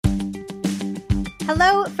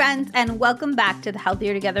Hello, friends, and welcome back to the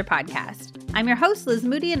Healthier Together podcast. I'm your host, Liz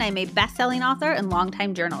Moody, and I'm a best-selling author and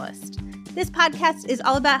longtime journalist. This podcast is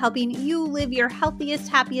all about helping you live your healthiest,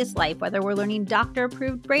 happiest life, whether we're learning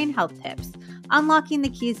doctor-approved brain health tips, unlocking the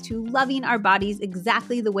keys to loving our bodies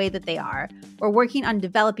exactly the way that they are, or working on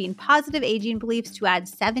developing positive aging beliefs to add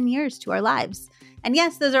 7 years to our lives. And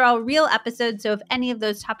yes, those are all real episodes, so if any of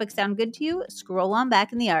those topics sound good to you, scroll on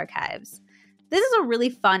back in the archives. This is a really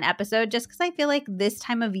fun episode just because I feel like this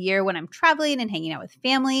time of year when I'm traveling and hanging out with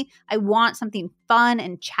family, I want something fun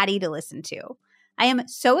and chatty to listen to. I am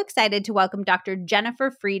so excited to welcome Dr. Jennifer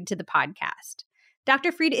Freed to the podcast.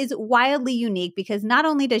 Dr. Freed is wildly unique because not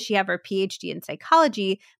only does she have her PhD in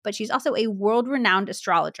psychology, but she's also a world-renowned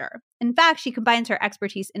astrologer. In fact, she combines her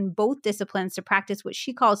expertise in both disciplines to practice what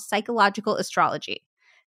she calls psychological astrology.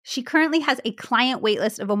 She currently has a client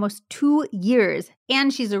waitlist of almost 2 years,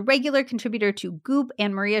 and she's a regular contributor to Goop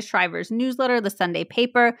and Maria Shriver's newsletter, The Sunday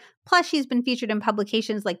Paper. Plus, she's been featured in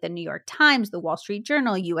publications like the New York Times, the Wall Street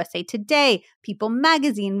Journal, USA Today, People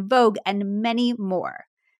Magazine, Vogue, and many more.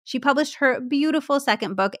 She published her beautiful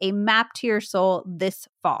second book, A Map to Your Soul, this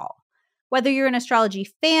fall. Whether you're an astrology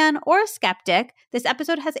fan or a skeptic, this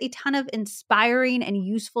episode has a ton of inspiring and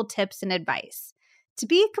useful tips and advice. To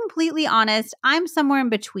be completely honest, I'm somewhere in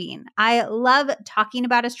between. I love talking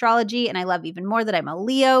about astrology, and I love even more that I'm a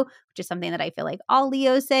Leo, which is something that I feel like all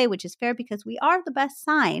Leos say, which is fair because we are the best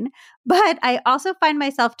sign. But I also find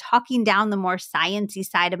myself talking down the more sciencey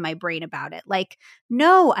side of my brain about it. Like,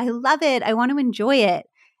 no, I love it. I want to enjoy it.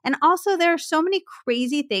 And also, there are so many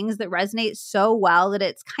crazy things that resonate so well that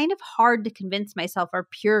it's kind of hard to convince myself are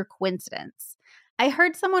pure coincidence. I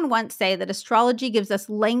heard someone once say that astrology gives us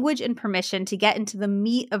language and permission to get into the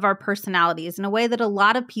meat of our personalities in a way that a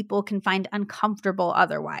lot of people can find uncomfortable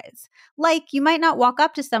otherwise. Like, you might not walk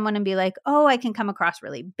up to someone and be like, oh, I can come across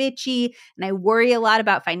really bitchy and I worry a lot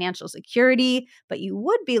about financial security, but you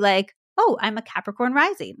would be like, oh, I'm a Capricorn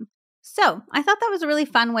rising. So I thought that was a really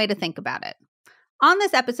fun way to think about it. On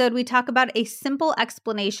this episode, we talk about a simple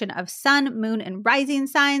explanation of sun, moon, and rising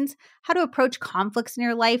signs, how to approach conflicts in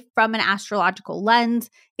your life from an astrological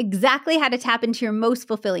lens, exactly how to tap into your most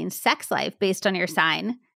fulfilling sex life based on your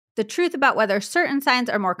sign, the truth about whether certain signs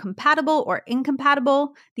are more compatible or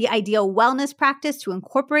incompatible, the ideal wellness practice to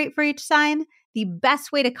incorporate for each sign, the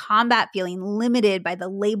best way to combat feeling limited by the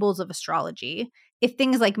labels of astrology, if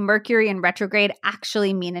things like Mercury in retrograde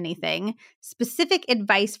actually mean anything, specific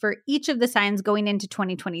advice for each of the signs going into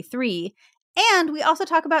 2023, and we also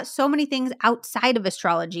talk about so many things outside of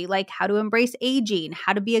astrology, like how to embrace aging,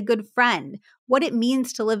 how to be a good friend, what it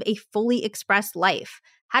means to live a fully expressed life,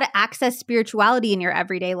 how to access spirituality in your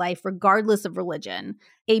everyday life regardless of religion,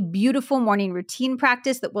 a beautiful morning routine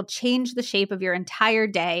practice that will change the shape of your entire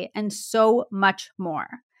day, and so much more.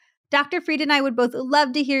 Dr. Freed and I would both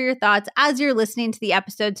love to hear your thoughts as you're listening to the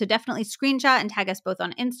episode, so definitely screenshot and tag us both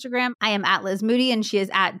on Instagram. I am at Liz Moody and she is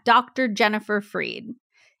at Dr. Jennifer Freed.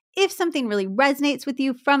 If something really resonates with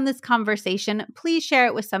you from this conversation, please share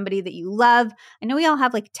it with somebody that you love. I know we all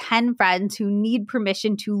have like 10 friends who need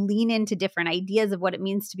permission to lean into different ideas of what it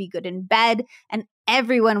means to be good in bed, and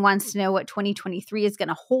everyone wants to know what 2023 is going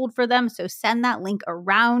to hold for them, so send that link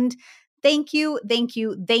around. Thank you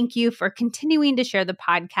for continuing to share the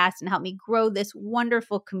podcast and help me grow this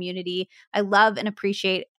wonderful community. I love and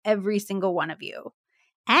appreciate every single one of you.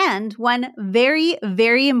 And one very,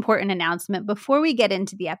 very important announcement before we get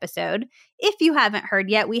into the episode. If you haven't heard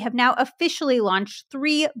yet, we have now officially launched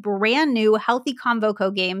 3 brand new Healthy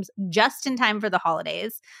Convo games just in time for the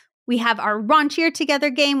holidays. We have our Raunchier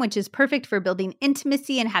Together game, which is perfect for building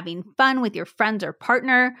intimacy and having fun with your friends or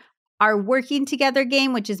partner. Our Working Together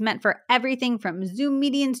game, which is meant for everything from Zoom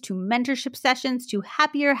meetings to mentorship sessions to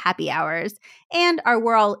happier happy hours. And our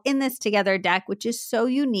We're All In This Together deck, which is so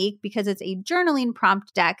unique because it's a journaling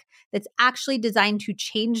prompt deck that's actually designed to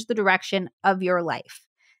change the direction of your life.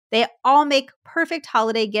 They all make perfect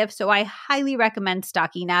holiday gifts, so I highly recommend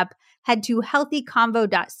stocking up. Head to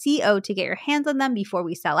healthyconvo.co to get your hands on them before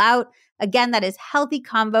we sell out. Again, that is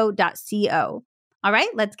healthyconvo.co. All right,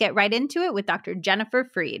 let's get right into it with Dr. Jennifer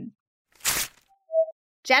Freed.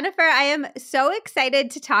 Jennifer, I am so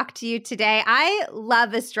excited to talk to you today. I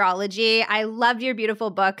love astrology. I loved your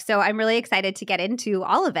beautiful book, so I'm really excited to get into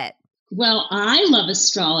all of it. Well, I love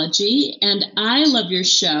astrology and I love your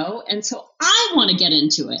show, and so I want to get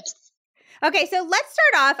into it. Okay, so let's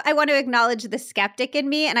start off. I want to acknowledge the skeptic in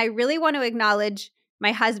me, and I really want to acknowledge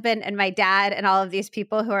my husband and my dad and all of these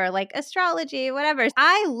people who are like, astrology, whatever.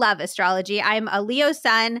 I love astrology. I'm a Leo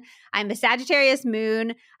sun. I'm a Sagittarius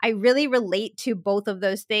moon. I really relate to both of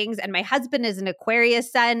those things. And my husband is an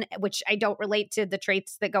Aquarius sun, which I don't relate to the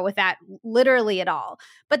traits that go with that literally at all.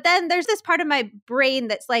 But then there's this part of my brain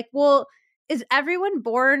that's like, well, is everyone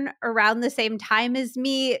born around the same time as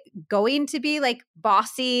me going to be like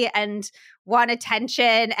bossy and want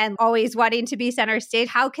attention and always wanting to be center stage?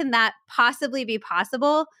 How can that possibly be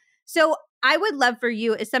possible? So I would love for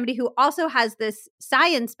you, as somebody who also has this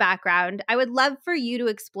science background, I would love for you to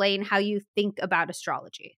explain how you think about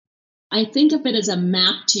astrology. I think of it as a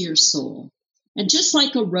map to your soul. And just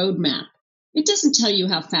like a road map, it doesn't tell you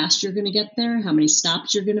how fast you're going to get there, how many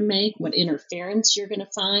stops you're going to make, what interference you're going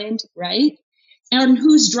to find, right? And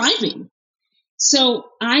who's driving. So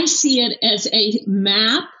I see it as a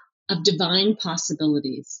map of divine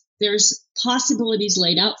possibilities. There's possibilities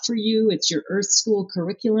laid out for you. It's your Earth School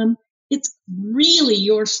curriculum. It's really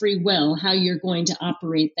your free will how you're going to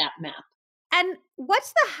operate that map. And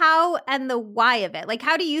what's the how and the why of it? Like,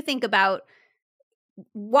 how do you think about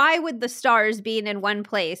why would the stars being in one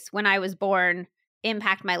place when I was born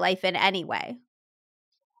impact my life in any way?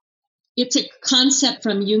 It's a concept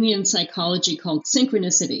from Jungian psychology called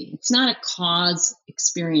synchronicity. It's not a cause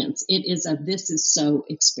experience. It is a this is so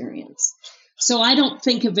experience. So I don't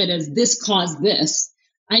think of it as this caused this.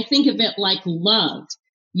 I think of it like love.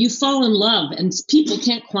 You fall in love and people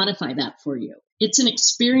can't quantify that for you. It's an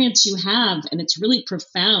experience you have and it's really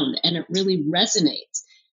profound and it really resonates.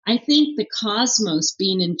 I think the cosmos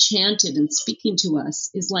being enchanted and speaking to us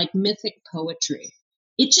is like mythic poetry.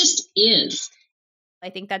 It just is. I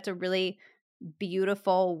think that's a really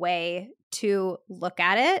beautiful way to look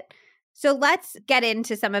at it. So let's get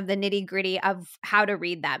into some of the nitty-gritty of how to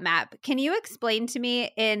read that map. Can you explain to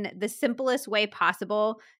me in the simplest way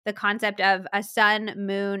possible the concept of a sun,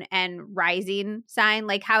 moon, and rising sign?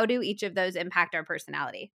 Like, how do each of those impact our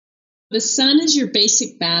personality? The sun is your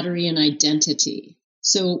basic battery and identity.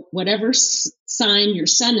 So whatever sign your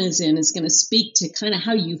sun is in is going to speak to kind of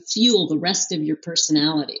how you fuel the rest of your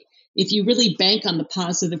personality. If you really bank on the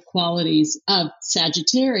positive qualities of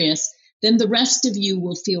Sagittarius, then the rest of you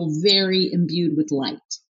will feel very imbued with light.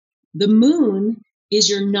 The moon is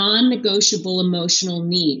your non-negotiable emotional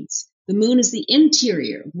needs. The moon is the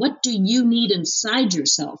interior. What do you need inside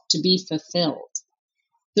yourself to be fulfilled?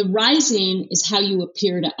 The rising is how you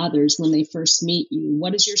appear to others when they first meet you.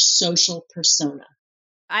 What is your social persona?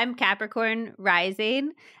 I'm Capricorn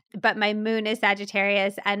rising, but my moon is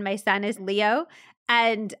Sagittarius and my sun is Leo.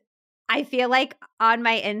 And I feel like on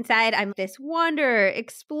my inside, I'm this wanderer,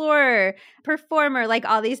 explorer, performer, like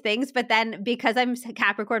all these things. But then because I'm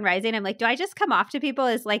Capricorn rising, I'm like, do I just come off to people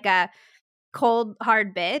as like a cold,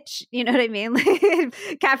 hard bitch? You know what I mean?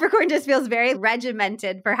 Like, Capricorn just feels very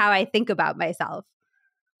regimented for how I think about myself.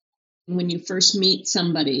 When you first meet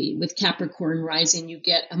somebody with Capricorn rising, you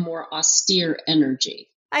get a more austere energy.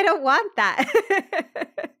 I don't want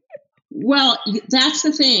that. Well, that's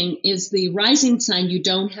the thing, is the rising sign you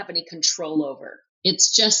don't have any control over.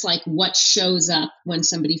 It's just like what shows up when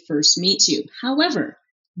somebody first meets you. However,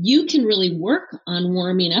 you can really work on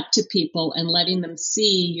warming up to people and letting them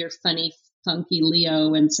see your funny, funky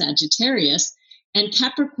Leo and Sagittarius. And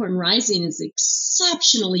Capricorn rising is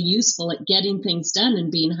exceptionally useful at getting things done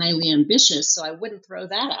and being highly ambitious. So I wouldn't throw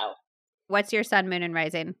that out. What's your sun, moon, and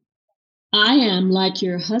rising? I am, like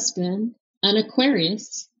your husband, an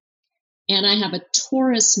Aquarius. And I have a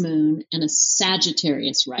Taurus moon and a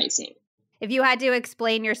Sagittarius rising. If you had to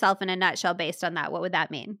explain yourself in a nutshell based on that, what would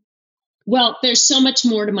that mean? Well, there's so much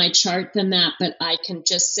more to my chart than that, but I can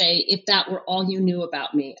just say if that were all you knew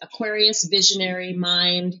about me. Aquarius, visionary,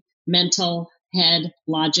 mind, mental, head,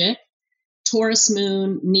 logic. Taurus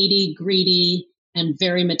moon, needy, greedy, and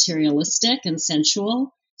very materialistic and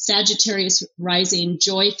sensual. Sagittarius rising,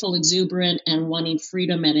 joyful, exuberant, and wanting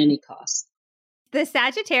freedom at any cost. The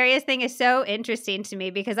Sagittarius thing is so interesting to me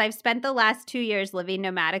because I've spent the last 2 years living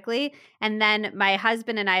nomadically. And then my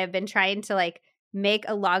husband and I have been trying to like make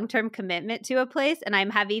a long-term commitment to a place. And I'm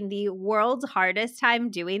having the world's hardest time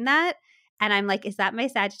doing that. And I'm like, is that my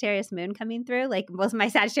Sagittarius moon coming through? Like, will my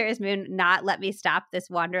Sagittarius moon not let me stop this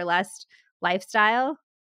wanderlust lifestyle?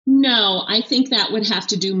 No, I think that would have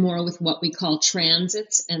to do more with what we call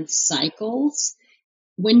transits and cycles.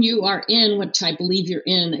 When you are in, which I believe you're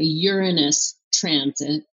in, a Uranus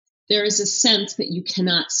transit, there is a sense that you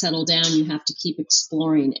cannot settle down. You have to keep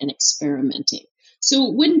exploring and experimenting. So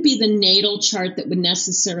it wouldn't be the natal chart that would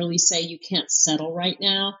necessarily say you can't settle right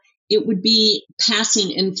now. It would be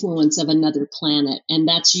passing influence of another planet. And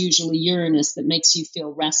that's usually Uranus that makes you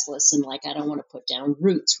feel restless and like, I don't want to put down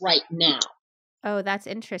roots right now. Oh, that's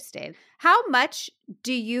interesting. How much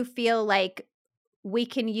do you feel like we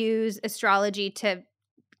can use astrology to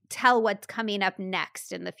tell what's coming up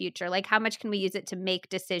next in the future? Like, how much can we use it to make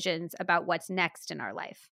decisions about what's next in our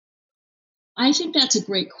life? I think that's a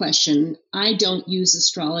great question. I don't use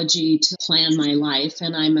astrology to plan my life,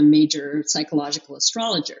 and I'm a major psychological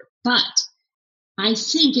astrologer. But I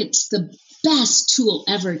think it's the best tool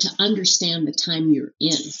ever to understand the time you're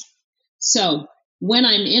in. So when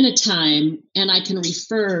I'm in a time and I can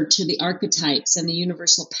refer to the archetypes and the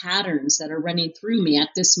universal patterns that are running through me at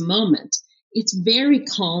this moment, it's very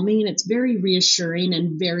calming, it's very reassuring,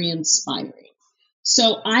 and very inspiring.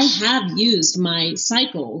 So I have used my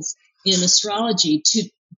cycles in astrology to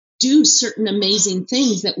do certain amazing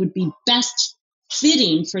things that would be best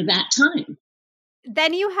fitting for that time.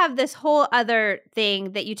 Then you have this whole other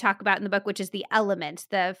thing that you talk about in the book, which is the elements,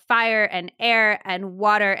 the fire and air and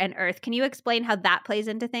water and earth. Can you explain how that plays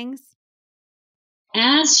into things?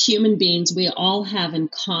 As human beings, we all have in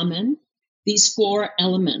common these four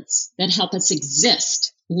elements that help us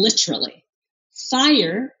exist, literally: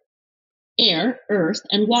 fire, air, earth,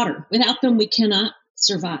 and water. Without them, we cannot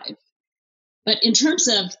survive. But in terms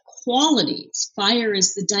of qualities, fire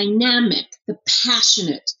is the dynamic, the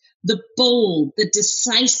passionate, the bold, the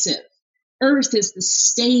decisive. Earth is the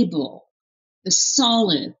stable, the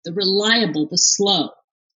solid, the reliable, the slow.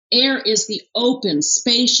 Air is the open,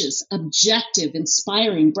 spacious, objective,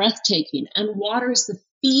 inspiring, breathtaking. And water is the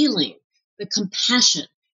feeling, the compassion,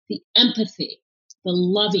 the empathy, the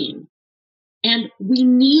loving. And we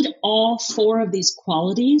need all four of these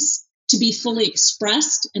qualities to be fully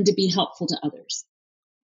expressed and to be helpful to others.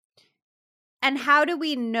 And how do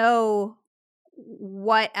we know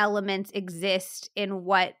what elements exist in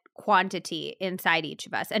what quantity inside each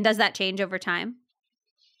of us? And does that change over time?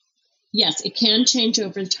 Yes, it can change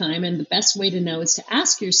over time. And the best way to know is to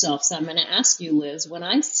ask yourself. So I'm going to ask you, Liz, when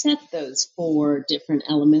I set those four different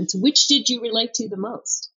elements, which did you relate to the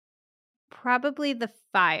most? Probably the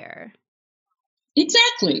fire.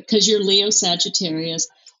 Exactly, because you're Leo Sagittarius.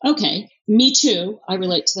 Okay, me too. I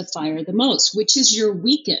relate to the fire the most. Which is your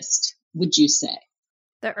weakest, would you say?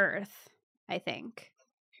 The earth, I think.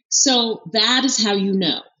 So that is how you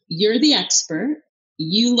know. You're the expert.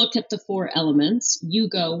 You look at the four elements. You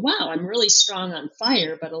go, wow, I'm really strong on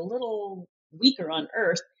fire, but a little weaker on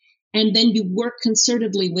earth. And then you work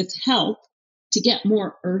concertedly with help to get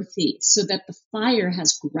more earthy so that the fire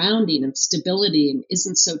has grounding and stability and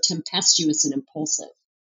isn't so tempestuous and impulsive.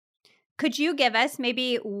 Could you give us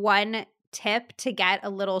maybe one tip to get a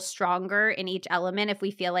little stronger in each element if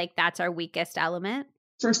we feel like that's our weakest element?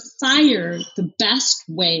 For fire, the best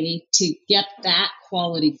way to get that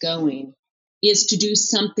quality going is to do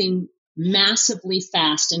something massively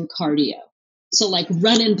fast in cardio. So like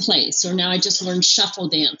run in place, or now I just learned shuffle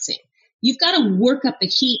dancing. You've got to work up the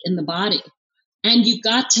heat in the body. And you've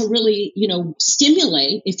got to really,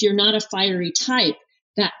 stimulate, if you're not a fiery type,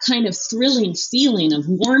 that kind of thrilling feeling of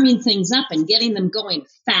warming things up and getting them going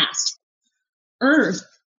fast. Earth,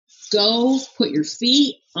 go put your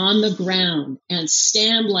feet on the ground and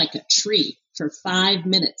stand like a tree for 5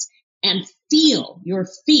 minutes and feel your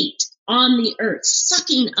feet on the earth,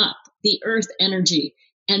 sucking up the earth energy,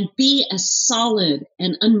 and be as solid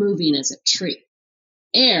and unmoving as a tree.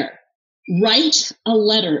 Air, write a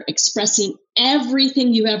letter expressing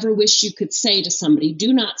everything you ever wish you could say to somebody.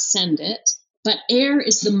 Do not send it. But air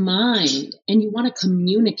is the mind, and you want to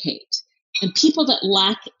communicate. And people that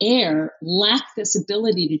lack air lack this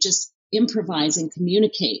ability to just improvise and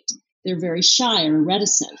communicate. They're very shy or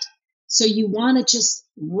reticent. So you want to just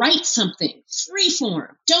write something, free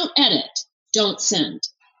form. Don't edit, don't send,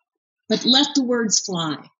 but let the words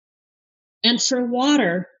fly. And for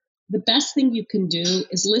water, the best thing you can do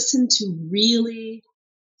is listen to really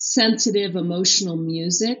sensitive, emotional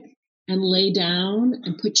music and lay down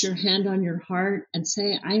and put your hand on your heart and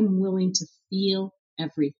say, I'm willing to feel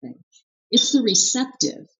everything. It's the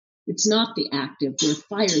receptive. It's not the active, where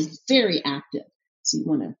fire is very active. So you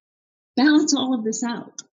want to balance all of this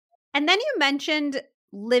out. And then you mentioned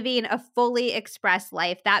living a fully expressed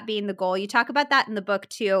life, that being the goal. You talk about that in the book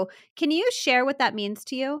too. Can you share what that means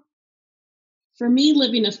to you? For me,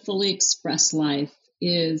 living a fully expressed life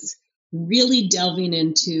is really delving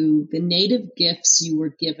into the native gifts you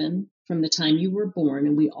were given from the time you were born,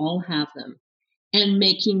 and we all have them, and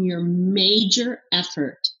making your major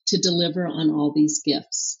effort to deliver on all these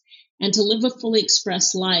gifts. And to live a fully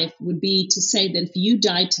expressed life would be to say that if you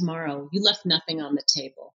died tomorrow, you left nothing on the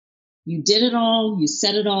table. You did it all, you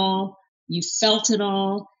said it all, you felt it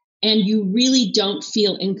all, and you really don't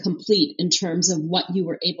feel incomplete in terms of what you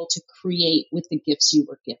were able to create with the gifts you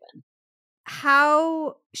were given.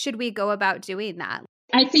 how should we go about doing that?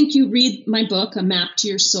 I think you read my book, A Map to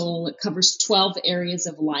Your Soul. It covers 12 areas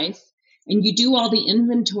of life. And you do all the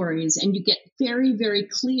inventories and you get very, very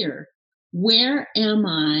clear. Where am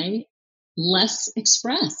I less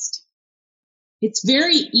expressed? It's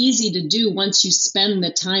very easy to do once you spend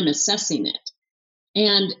the time assessing it.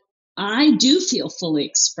 And I do feel fully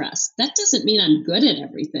expressed. That doesn't mean I'm good at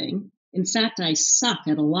everything. In fact, I suck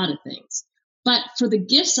at a lot of things. But for the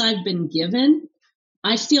gifts I've been given,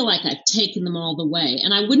 I feel like I've taken them all the way.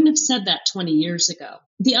 And I wouldn't have said that 20 years ago.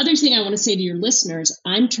 The other thing I want to say to your listeners,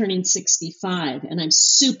 I'm turning 65 and I'm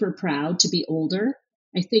super proud to be older.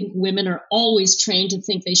 I think women are always trained to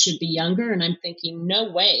think they should be younger. And I'm thinking,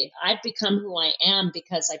 no way. I've become who I am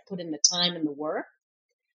because I put in the time and the work.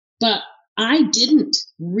 But I didn't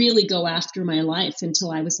really go after my life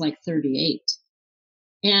until I was like 38.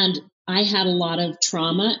 And I had a lot of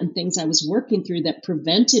trauma and things I was working through that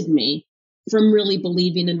prevented me from really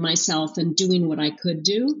believing in myself and doing what I could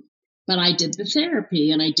do. But I did the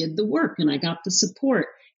therapy and I did the work and I got the support.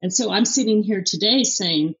 And so I'm sitting here today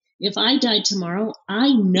saying, if I die tomorrow,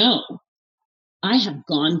 I know I have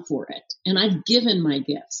gone for it and I've given my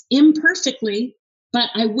gifts imperfectly, but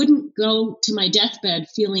I wouldn't go to my deathbed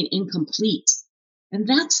feeling incomplete. And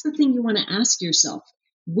that's the thing you want to ask yourself.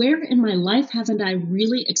 Where in my life haven't I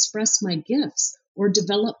really expressed my gifts or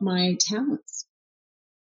developed my talents?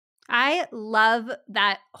 I love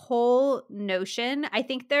that whole notion. I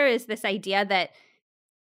think there is this idea that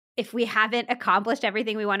if we haven't accomplished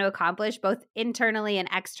everything we want to accomplish, both internally and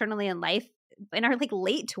externally in life, in our like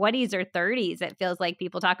late 20s or 30s, it feels like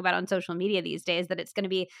people talk about on social media these days, that it's going to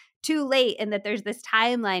be too late and that there's this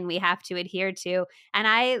timeline we have to adhere to. And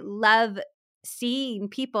I love seeing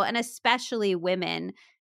people, and especially women,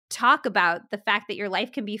 talk about the fact that your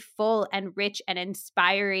life can be full and rich and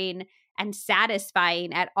inspiring and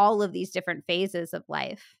satisfying at all of these different phases of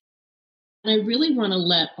life. And I really want to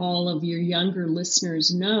let all of your younger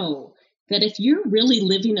listeners know that if you're really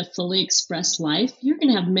living a fully expressed life, you're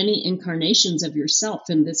going to have many incarnations of yourself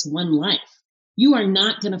in this one life. You are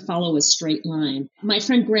not going to follow a straight line. My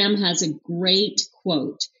friend Graham has a great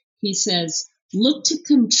quote. He says, look to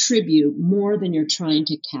contribute more than you're trying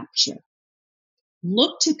to capture.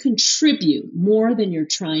 Look to contribute more than you're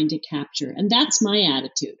trying to capture. And that's my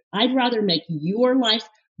attitude. I'd rather make your life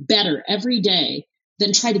better every day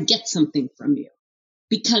than try to get something from you.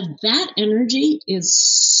 Because that energy is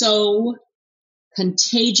so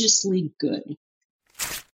contagiously good.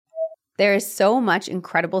 There is so much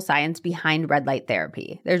incredible science behind red light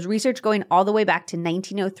therapy. There's research going all the way back to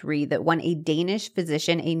 1903 that won a Danish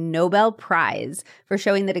physician a Nobel Prize for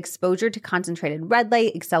showing that exposure to concentrated red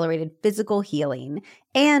light accelerated physical healing.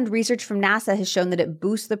 And research from NASA has shown that it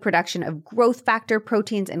boosts the production of growth factor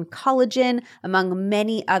proteins and collagen, among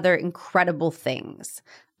many other incredible things.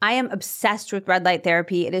 I am obsessed with red light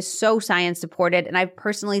therapy. It is so science supported, and I've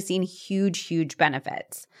personally seen huge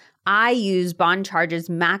benefits. I use Bon Charge's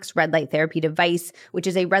Max Red Light Therapy device, which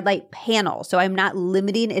is a red light panel, so I'm not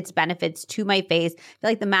limiting its benefits to my face. I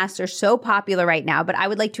feel like the masks are so popular right now, but I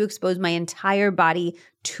would like to expose my entire body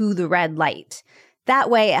to the red light.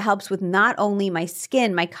 That way, it helps with not only my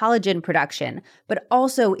skin, my collagen production, but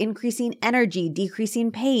also increasing energy,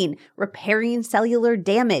 decreasing pain, repairing cellular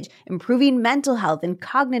damage, improving mental health and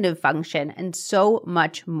cognitive function, and so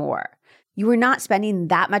much more. You are not spending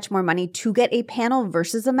that much more money to get a panel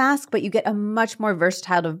versus a mask, but you get a much more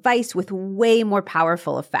versatile device with way more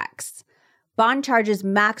powerful effects. Bon Charge's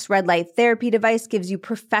Max Red Light Therapy device gives you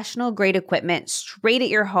professional-grade equipment straight at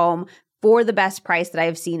your home for the best price that I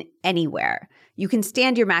have seen anywhere. You can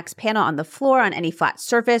stand your Max panel on the floor on any flat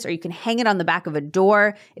surface, or you can hang it on the back of a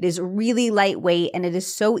door. It is really lightweight, and it is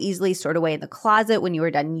so easily stored away in the closet when you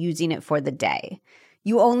are done using it for the day.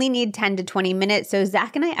 You only need 10 to 20 minutes, so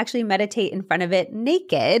Zach and I actually meditate in front of it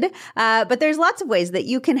naked, but there's lots of ways that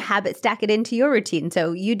you can habit stack it into your routine,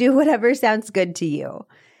 so you do whatever sounds good to you.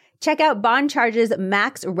 Check out Bon Charge's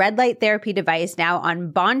Max Red Light Therapy device now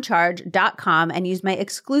on boncharge.com and use my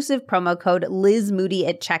exclusive promo code LizMoody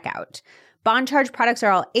at checkout. Bon Charge products are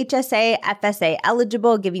all HSA, FSA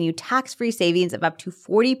eligible, giving you tax-free savings of up to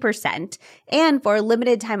 40%. And for a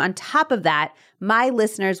limited time on top of that, my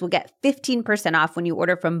listeners will get 15% off when you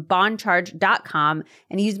order from boncharge.com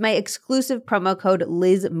and use my exclusive promo code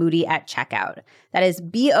LizMoody at checkout. That is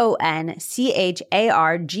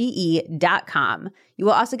BONCHARGE.com. You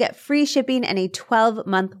will also get free shipping and a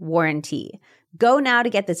 12-month warranty. Go now to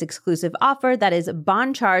get this exclusive offer. That is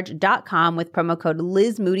boncharge.com with promo code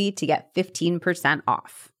LizMoody to get 15%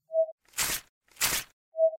 off.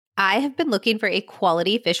 I have been looking for a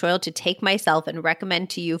quality fish oil to take myself and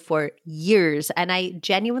recommend to you for years, and I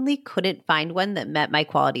genuinely couldn't find one that met my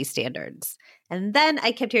quality standards. And then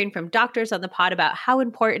I kept hearing from doctors on the pod about how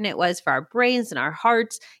important it was for our brains and our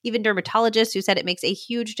hearts, even dermatologists who said it makes a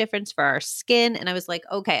huge difference for our skin. And I was like,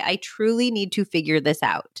 okay, I truly need to figure this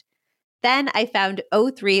out. Then I found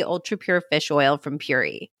O3 Ultra Pure Fish Oil from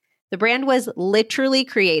Puri. The brand was literally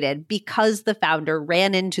created because the founder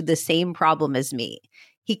ran into the same problem as me.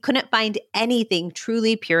 He couldn't find anything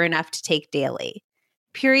truly pure enough to take daily.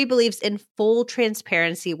 Puri believes in full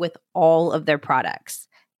transparency with all of their products.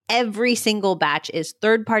 Every single batch is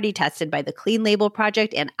third-party tested by the Clean Label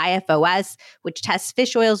Project and IFOS, which tests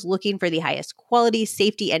fish oils looking for the highest quality,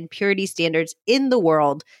 safety, and purity standards in the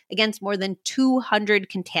world against more than 200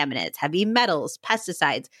 contaminants, heavy metals,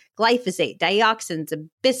 pesticides, glyphosate, dioxins,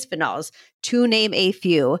 and bisphenols, to name a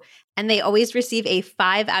few. And they always receive a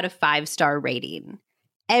 5 out of 5-star rating.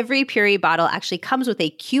 Every Puri bottle actually comes with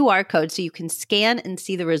a QR code so you can scan and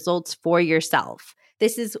see the results for yourself.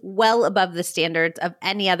 This is well above the standards of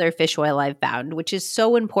any other fish oil I've found, which is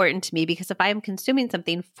so important to me because if I am consuming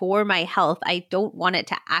something for my health, I don't want it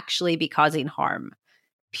to actually be causing harm.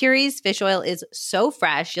 Puri's fish oil is so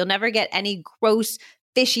fresh, you'll never get any gross,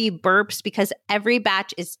 fishy burps because every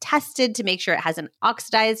batch is tested to make sure it hasn't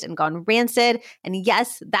oxidized and gone rancid. And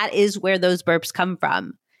yes, that is where those burps come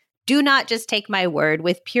from. Do not just take my word.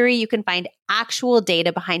 With Puri, you can find actual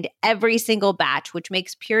data behind every single batch, which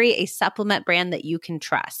makes Puri a supplement brand that you can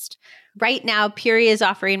trust. Right now, Puri is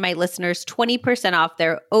offering my listeners 20% off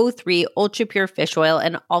their O3 Ultra Pure Fish Oil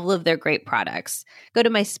and all of their great products. Go to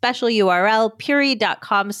my special URL,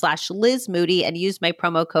 puri.com/Liz Moody, and use my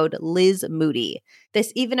promo code Liz Moody.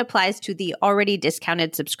 This even applies to the already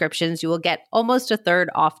discounted subscriptions. You will get almost a third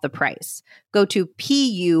off the price. Go to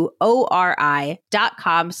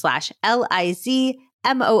PUORI.com/LIZMOODY.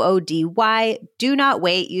 Do not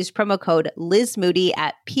wait. Use promo code Liz Moody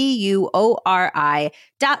at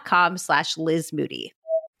PUORI.com/Liz Moody.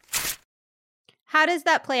 How does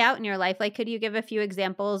that play out in your life? Like, could you give a few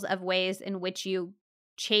examples of ways in which you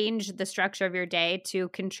change the structure of your day to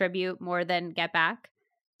contribute more than get back?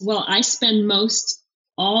 Well, I spend most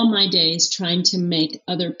all my days trying to make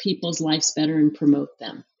other people's lives better and promote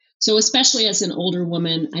them. So especially as an older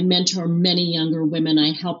woman, I mentor many younger women.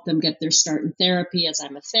 I help them get their start in therapy as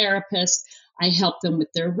I'm a therapist. I help them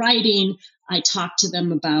with their writing. I talk to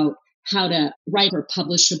them about how to write or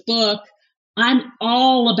publish a book. I'm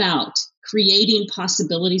all about creating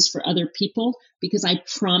possibilities for other people because I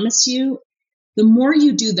promise you, the more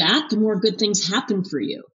you do that, the more good things happen for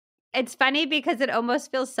you. It's funny because it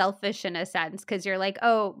almost feels selfish in a sense because you're like,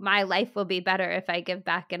 oh, my life will be better if I give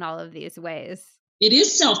back in all of these ways. It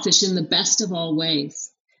is selfish in the best of all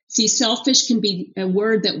ways. See, selfish can be a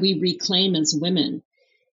word that we reclaim as women.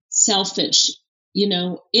 Selfish,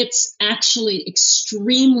 it's actually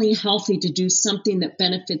extremely healthy to do something that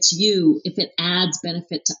benefits you if it adds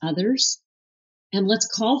benefit to others. And let's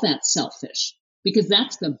call that selfish because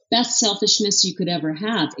that's the best selfishness you could ever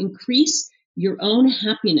have. Increase your own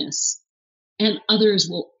happiness, and others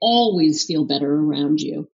will always feel better around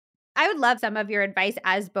you. I would love some of your advice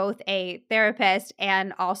as both a therapist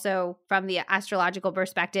and also from the astrological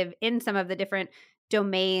perspective in some of the different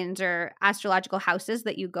domains or astrological houses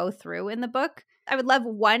that you go through in the book. I would love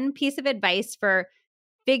one piece of advice for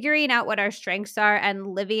figuring out what our strengths are and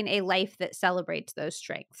living a life that celebrates those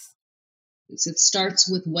strengths. It starts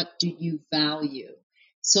with what do you value?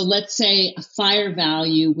 So let's say a fire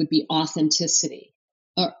value would be authenticity.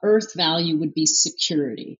 An earth value would be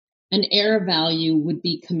security. An air value would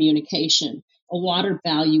be communication. A water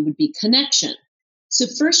value would be connection. So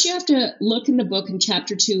first you have to look in the book in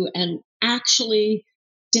chapter 2 and actually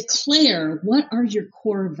declare what are your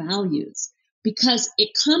core values, because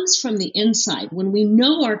it comes from the inside. When we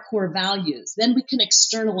know our core values, then we can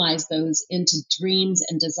externalize those into dreams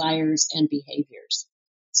and desires and behaviors.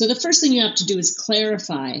 So the first thing you have to do is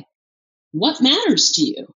clarify what matters to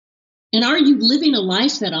you. And are you living a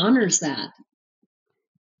life that honors that?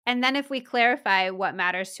 And then if we clarify what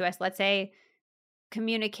matters to us, let's say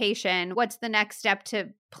communication, what's the next step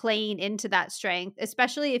to playing into that strength,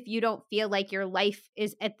 especially if you don't feel like your life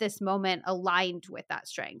is at this moment aligned with that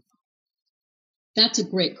strength? That's a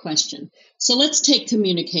great question. So let's take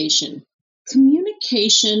communication.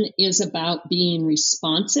 Communication is about being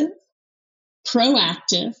responsive,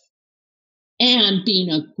 proactive, and being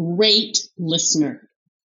a great listener.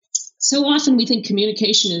 So often we think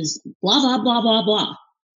communication is blah, blah, blah, blah, blah.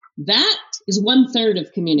 That is 1/3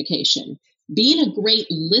 of communication. Being a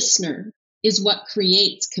great listener is what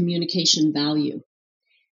creates communication value.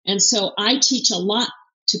 And so I teach a lot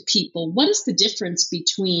to people, what is the difference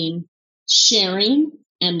between sharing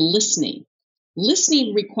and listening?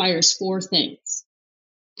 Listening requires 4 things: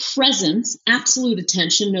 presence, absolute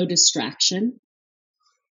attention, no distraction;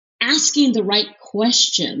 asking the right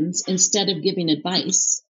questions instead of giving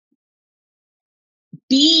advice;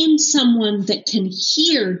 being someone that can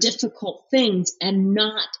hear difficult things and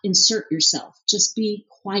not insert yourself, just be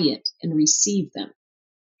quiet and receive them.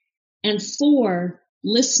 And 4,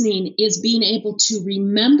 listening is being able to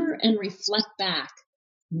remember and reflect back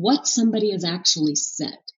what somebody has actually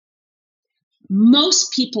said.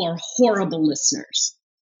 Most people are horrible listeners.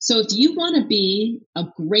 So if you want to be a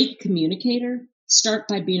great communicator, start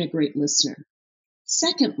by being a great listener.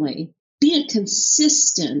 Secondly, be a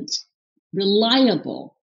consistent,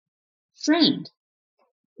 reliable friend.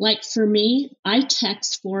 Like for me, I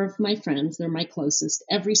text 4 of my friends, they're my closest,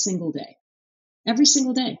 every single day. Every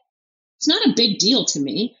single day. It's not a big deal to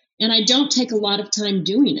me, and I don't take a lot of time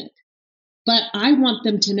doing it. But I want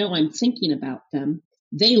them to know I'm thinking about them.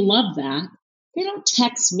 They love that. They don't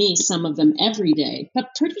text me, some of them, every day,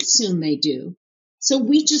 but pretty soon they do. So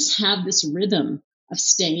we just have this rhythm of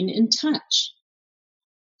staying in touch.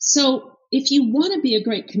 So if you want to be a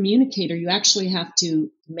great communicator, you actually have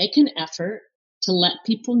to make an effort to let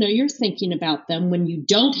people know you're thinking about them when you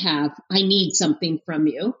don't have, I need something from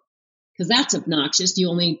you, because that's obnoxious. You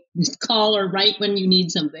only call or write when you need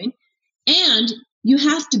something. And you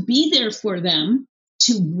have to be there for them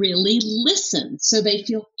to really listen so they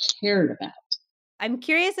feel cared about. I'm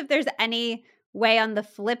curious if there's any way on the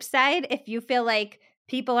flip side, if you feel like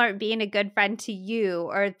people aren't being a good friend to you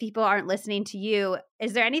or people aren't listening to you,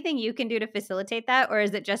 is there anything you can do to facilitate that? Or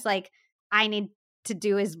is it just like, I need to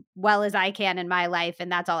do as well as I can in my life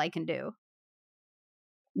and that's all I can do?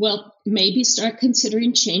 Well, maybe start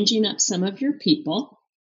considering changing up some of your people,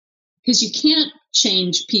 because you can't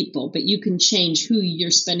change people, but you can change who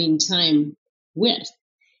you're spending time with.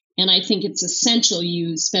 And I think it's essential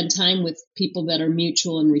you spend time with people that are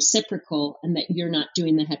mutual and reciprocal and that you're not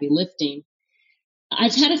doing the heavy lifting.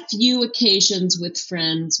 I've had a few occasions with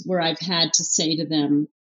friends where I've had to say to them,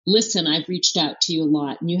 listen, I've reached out to you a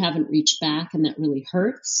lot and you haven't reached back, and that really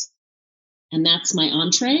hurts. And that's my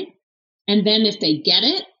entree. And then if they get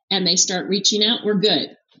it and they start reaching out, we're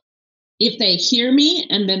good. If they hear me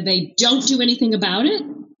and then they don't do anything about it,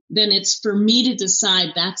 then it's for me to decide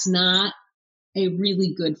that's not a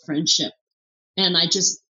really good friendship. And I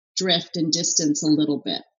just drift and distance a little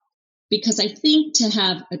bit. Because I think to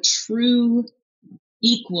have a true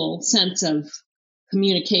equal sense of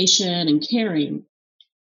communication and caring,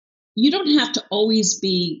 you don't have to always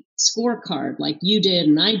be scorecard like you did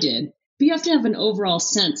and I did, but you have to have an overall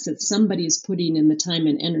sense that somebody is putting in the time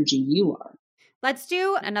and energy you are. Let's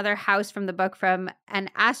do another house from the book from an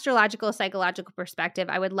astrological, psychological perspective.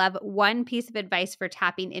 I would love one piece of advice for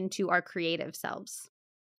tapping into our creative selves.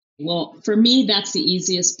 Well, for me, that's the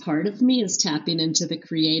easiest part of me is tapping into the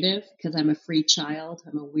creative, because I'm a free child.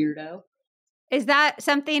 I'm a weirdo. Is that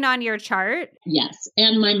something on your chart? Yes.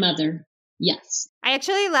 And my mother. Yes. I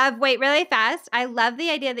actually love, wait, really fast. I love the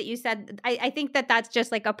idea that you said, I think that that's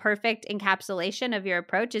just like a perfect encapsulation of your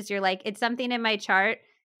approach is you're like, it's something in my chart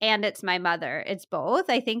and it's my mother. It's both.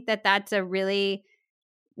 I think that that's a really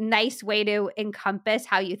nice way to encompass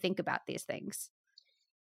how you think about these things.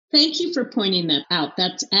 Thank you for pointing that out.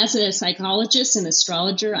 That's, as a psychologist and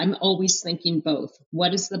astrologer, I'm always thinking both.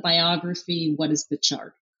 What is the biography? What is the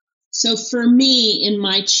chart? So for me, in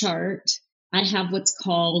my chart, I have what's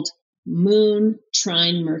called Moon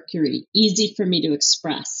trine Mercury. Easy for me to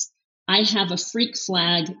express. I have a freak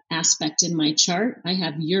flag aspect in my chart. I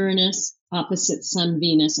have Uranus opposite Sun,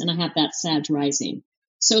 Venus, and I have that Sag rising.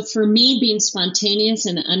 So for me, being spontaneous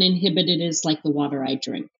and uninhibited is like the water I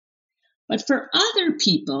drink. But for other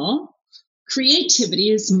people, creativity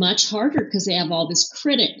is much harder because they have all this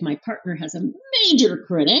critic. My partner has a major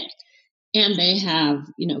critic, and they have,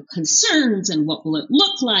 concerns and what will it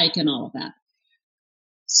look like and all of that.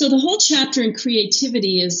 So the whole chapter in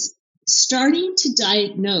creativity is starting to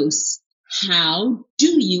diagnose, how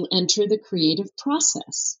do you enter the creative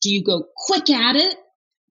process? Do you go quick at it?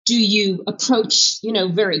 Do you approach,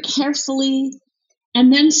 very carefully?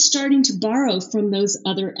 And then starting to borrow from those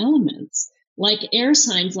other elements. Like air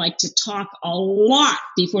signs like to talk a lot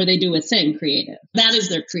before they do a thing creative. That is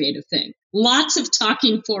their creative thing. Lots of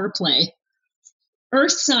talking foreplay.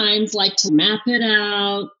 Earth signs like to map it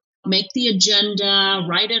out, make the agenda,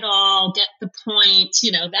 write it all, get the point.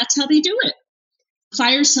 That's how they do it.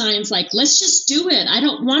 Fire signs like, let's just do it. I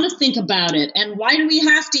don't want to think about it. And why do we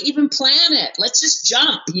have to even plan it? Let's just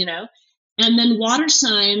jump, And then water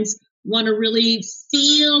signs want to really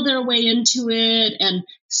feel their way into it and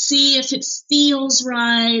see if it feels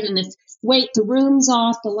right. And if, wait, the room's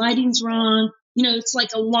off, the lighting's wrong. It's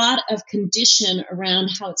like a lot of condition around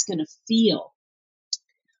how it's going to feel.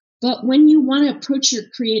 But when you want to approach your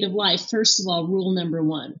creative life, first of all, rule number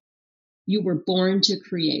one, you were born to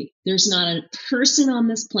create. There's not a person on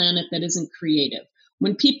this planet that isn't creative.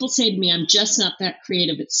 When people say to me, I'm just not that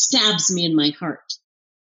creative, it stabs me in my heart.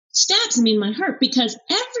 Stabs me in my heart because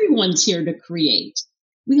everyone's here to create.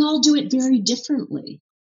 We all do it very differently.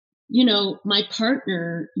 My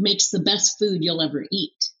partner makes the best food you'll ever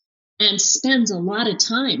eat and spends a lot of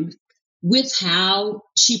time with how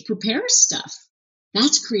she prepares stuff.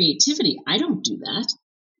 That's creativity. I don't do that.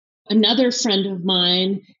 Another friend of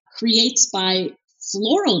mine creates by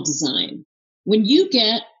floral design. When you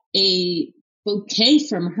get a bouquet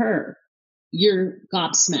from her, you're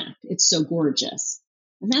gobsmacked. It's so gorgeous.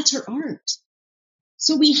 And that's her art.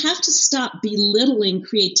 So we have to stop belittling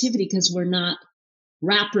creativity because we're not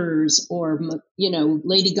rappers or,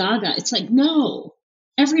 Lady Gaga. It's like, no,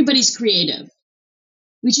 everybody's creative.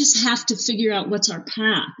 We just have to figure out what's our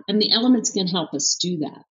path, and the elements can help us do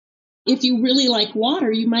that. If you really like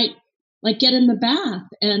water, you might get in the bath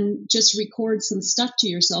and just record some stuff to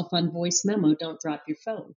yourself on voice memo. Don't drop your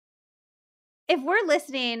phone. If we're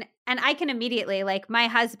listening, and I can immediately, my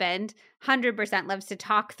husband 100% loves to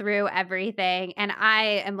talk through everything. And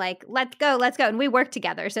I am like, let's go. And we work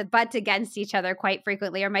together. So butts against each other quite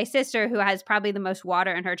frequently. Or my sister, who has probably the most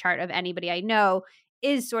water in her chart of anybody I know,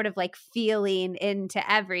 is sort of feeling into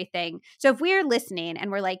everything. So if we're listening and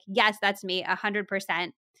we're like, yes, that's me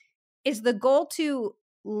 100%, is the goal to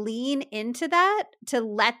lean into that, to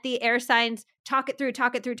let the air signs talk it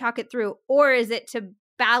through, or is it to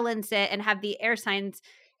balance it and have the air signs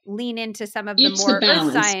lean into some of the more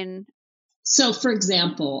earth sign? So for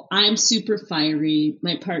example, I'm super fiery.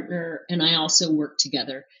 My partner and I also work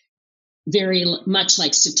together. Very much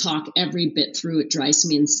likes to talk every bit through. It drives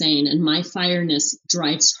me insane. And my fireness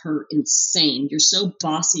drives her insane. You're so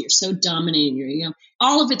bossy. You're so dominating.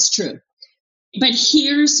 All of it's true. But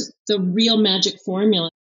here's the real magic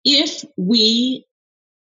formula. If we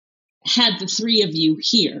had the three of you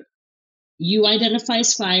here, you identify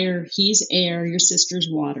as fire, he's air, your sister's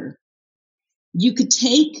water. You could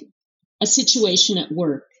take a situation at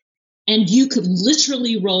work and you could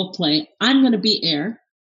literally role play, I'm going to be air,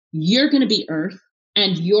 you're going to be earth,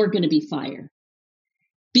 and you're going to be fire.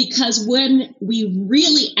 Because when we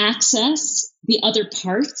really access the other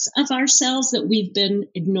parts of ourselves that we've been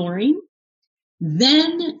ignoring,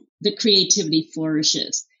 then the creativity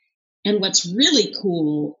flourishes. And what's really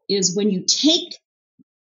cool is when you take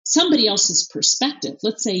somebody else's perspective.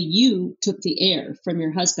 Let's say you took the air from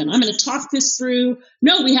your husband. I'm going to talk this through.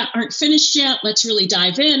 No, we aren't finished yet. Let's really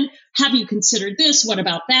dive in. Have you considered this? What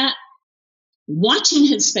about that? Watching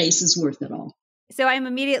his face is worth it all. So I'm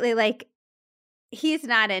immediately like, he's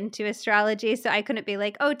not into astrology. So I couldn't be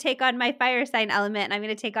like, oh, take on my fire sign element and I'm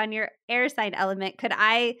going to take on your air sign element. Could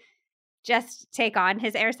I just take on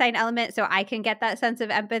his air sign element so I can get that sense of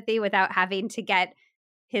empathy without having to get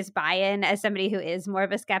his buy-in as somebody who is more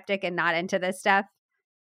of a skeptic and not into this stuff?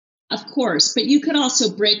 Of course, but you could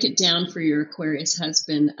also break it down for your Aquarius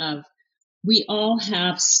husband of, we all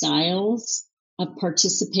have styles of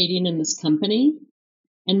participating in this company.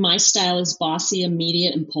 And my style is bossy,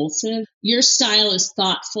 immediate, impulsive. Your style is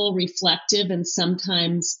thoughtful, reflective, and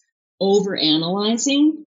sometimes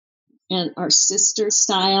overanalyzing. And our sister's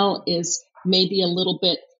style is maybe a little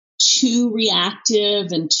bit too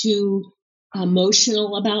reactive and too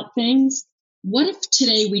emotional about things. What if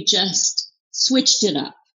today we just switched it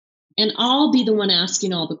up and I'll be the one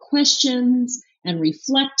asking all the questions and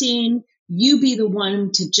reflecting. You be the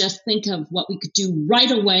one to just think of what we could do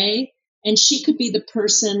right away. And she could be the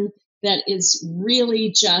person that is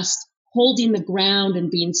really just holding the ground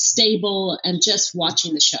and being stable and just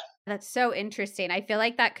watching the show. That's so interesting. I feel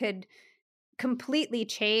like that could completely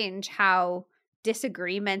change how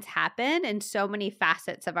disagreements happen in so many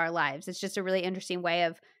facets of our lives. It's just a really interesting way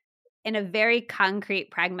of, in a very concrete,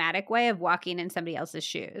 pragmatic way of walking in somebody else's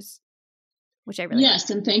shoes, which I really like. like.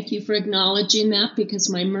 And thank you for acknowledging that,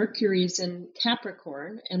 because my Mercury is in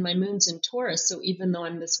Capricorn and my moon's in Taurus. So even though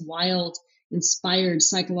I'm this wild, inspired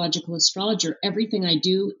psychological astrologer, everything I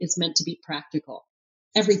do is meant to be practical.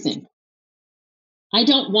 Everything. I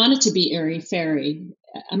don't want it to be airy-fairy.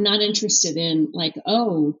 I'm not interested in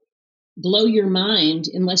blow your mind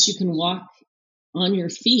unless you can walk on your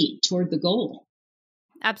feet toward the goal.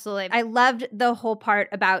 Absolutely. I loved the whole part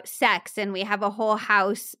about sex, and we have a whole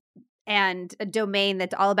house and a domain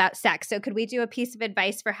that's all about sex. So could we do a piece of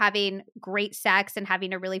advice for having great sex and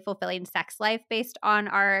having a really fulfilling sex life based on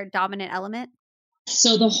our dominant element?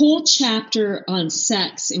 So the whole chapter on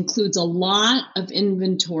sex includes a lot of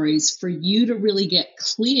inventories for you to really get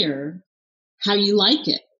clear how you like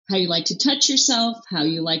it, how you like to touch yourself, how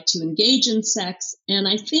you like to engage in sex. And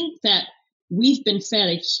I think that we've been fed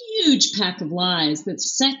a huge pack of lies that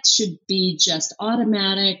sex should be just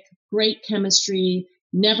automatic, great chemistry,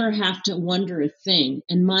 never have to wonder a thing,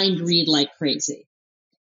 and mind read like crazy.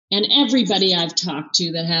 And everybody I've talked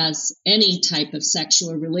to that has any type of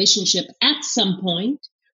sexual relationship at some point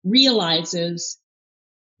realizes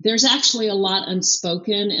there's actually a lot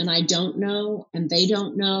unspoken, and I don't know, and they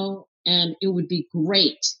don't know. And it would be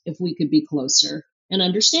great if we could be closer and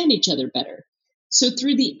understand each other better. So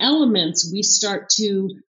through the elements, we start to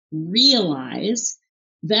realize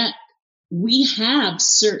that we have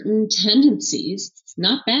certain tendencies,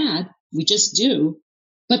 not bad, we just do,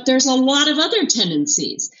 but there's a lot of other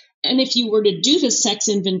tendencies. And if you were to do the sex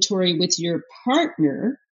inventory with your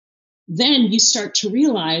partner, then you start to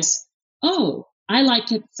realize, oh, I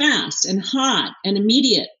like it fast and hot and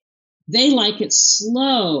immediate. They like it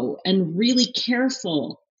slow and really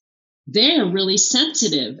careful. They're really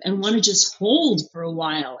sensitive and want to just hold for a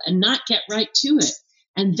while and not get right to it.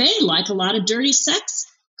 And they like a lot of dirty sex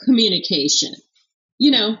communication.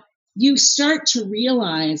 You know, you start to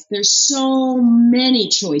realize there's so many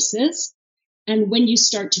choices. And when you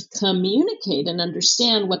start to communicate and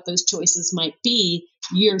understand what those choices might be,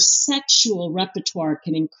 your sexual repertoire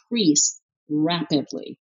can increase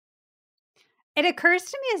rapidly. It occurs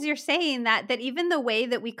to me as you're saying that even the way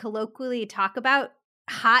that we colloquially talk about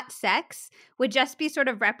hot sex would just be sort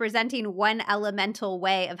of representing one elemental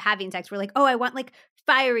way of having sex. We're like, oh, I want like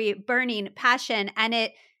fiery, burning passion. And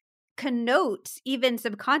it connotes even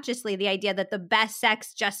subconsciously the idea that the best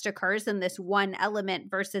sex just occurs in this one element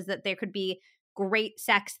versus that there could be great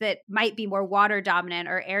sex that might be more water dominant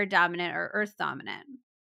or air dominant or earth dominant.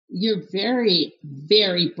 You're very,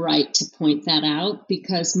 very bright to point that out,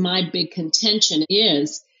 because my big contention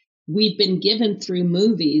is we've been given through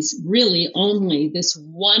movies really only this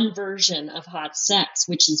one version of hot sex,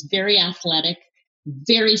 which is very athletic,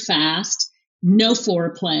 very fast, no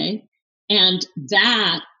foreplay. And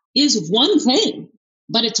that is one thing,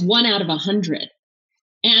 but it's 1 out of 100.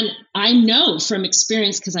 And I know from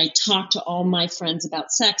experience, because I talk to all my friends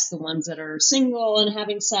about sex, the ones that are single and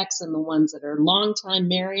having sex and the ones that are long time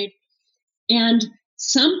married. And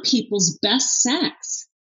some people's best sex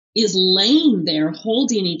is laying there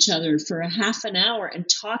holding each other for a half an hour and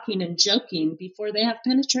talking and joking before they have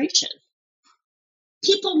penetration.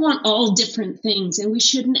 People want all different things, and we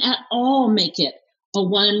shouldn't at all make it a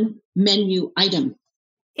one menu item.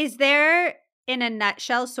 Is there, in a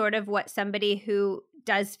nutshell, sort of what somebody who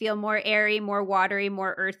does feel more airy, more watery,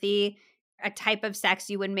 more earthy, a type of sex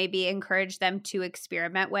you would maybe encourage them to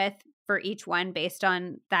experiment with for each one based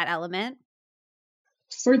on that element?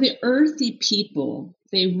 For the earthy people,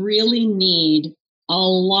 they really need a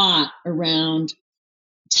lot around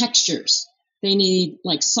textures. They need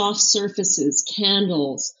like soft surfaces,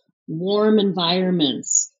 candles, warm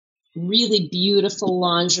environments, really beautiful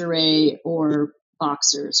lingerie or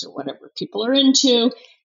boxers or whatever people are into.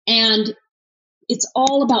 And it's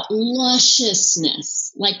all about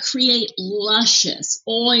lusciousness, like create luscious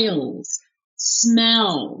oils,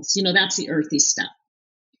 smells. You know, that's the earthy stuff.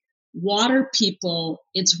 Water people,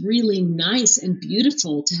 it's really nice and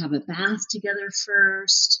beautiful to have a bath together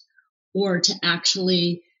first, or to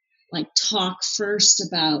actually like talk first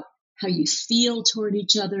about how you feel toward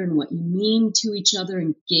each other and what you mean to each other,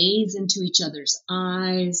 and gaze into each other's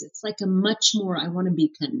eyes. It's like a much more, I want to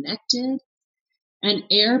be connected. And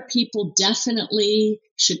air people definitely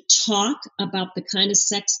should talk about the kind of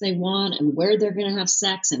sex they want and where they're going to have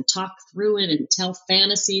sex, and talk through it and tell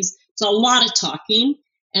fantasies. It's a lot of talking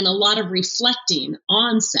and a lot of reflecting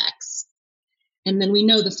on sex. And then we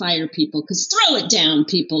know the fire people, because throw it down,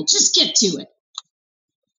 people. Just get to it.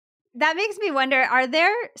 That makes me wonder, are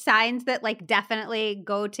there signs that like definitely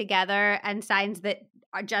go together and signs that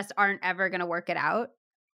just aren't ever going to work it out?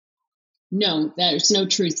 No, there's no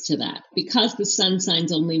truth to that. Because the sun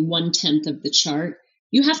sign's only 1/10 of the chart,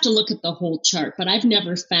 you have to look at the whole chart. But I've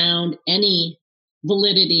never found any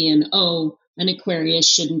validity in, oh, an Aquarius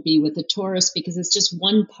shouldn't be with a Taurus, because it's just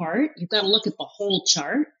one part. You've got to look at the whole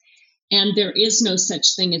chart. And there is no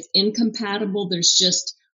such thing as incompatible. There's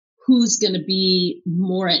just who's going to be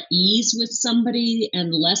more at ease with somebody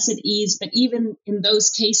and less at ease. But even in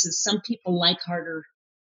those cases, some people like harder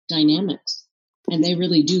dynamics, and they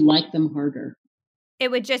really do like them harder.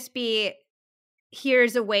 It would just be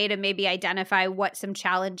here's a way to maybe identify what some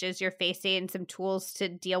challenges you're facing and some tools to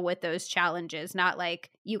deal with those challenges, not like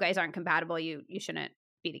you guys aren't compatible, you shouldn't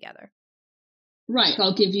be together. Right.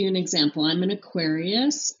 I'll give you an example. I'm an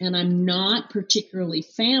Aquarius and I'm not particularly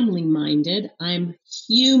family minded. I'm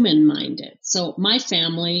human minded. So my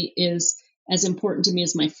family is as important to me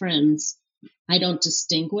as my friends. I don't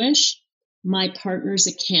distinguish. My partner's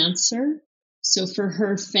a Cancer. So for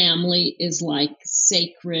her, family is like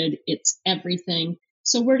sacred. It's everything.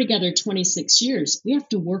 So we're together 26 years. We have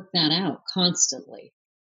to work that out constantly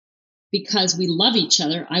because we love each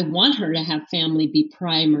other. I want her to have family be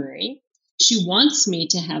primary. She wants me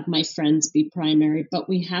to have my friends be primary, but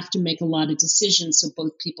we have to make a lot of decisions so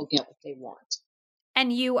both people get what they want.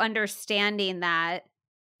 And you understanding that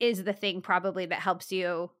is the thing probably that helps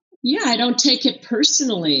you. Yeah, I don't take it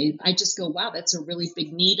personally. I just go, wow, that's a really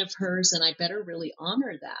big need of hers, and I better really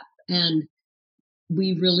honor that. And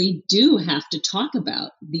we really do have to talk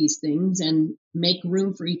about these things and make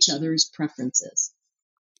room for each other's preferences.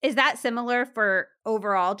 Is that similar for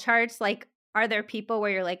overall charts? Like, are there people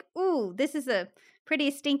where you're like, ooh, this is a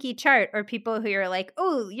pretty stinky chart, or people who you're like,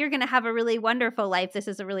 ooh, you're going to have a really wonderful life. This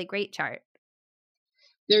is a really great chart.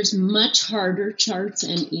 There's much harder charts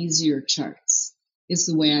and easier charts is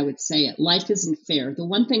the way I would say it. Life isn't fair. The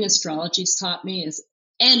one thing astrology's taught me is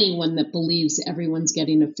anyone that believes everyone's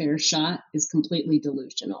getting a fair shot is completely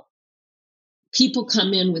delusional. People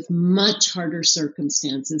come in with much harder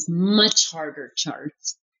circumstances, much harder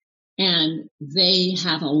charts, and they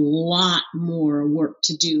have a lot more work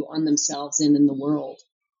to do on themselves and in the world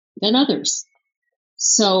than others.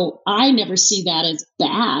 So I never see that as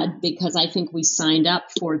bad because I think we signed up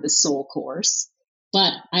for the soul course.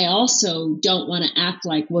 But I also don't want to act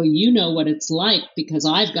like, well, you know what it's like because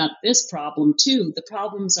I've got this problem too. The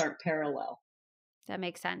problems aren't parallel. That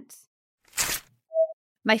makes sense.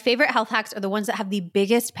 My favorite health hacks are the ones that have the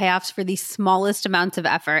biggest payoffs for the smallest amounts of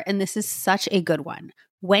effort. And this is such a good one.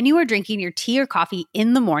 When you are drinking your tea or coffee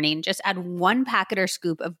in the morning, just add 1 packet or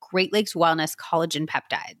scoop of Great Lakes Wellness collagen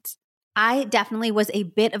peptides. I definitely was a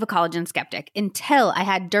bit of a collagen skeptic until I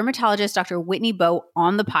had dermatologist Dr. Whitney Bowe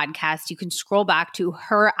on the podcast. You can scroll back to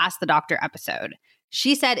her Ask the Doctor episode.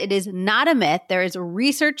 She said it is not a myth. There is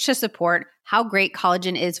research to support how great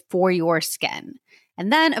collagen is for your skin.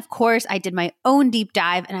 And then, of course, I did my own deep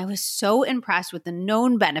dive and I was so impressed with the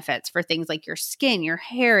known benefits for things like your skin, your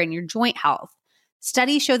hair, and your joint health.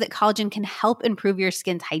 Studies show that collagen can help improve your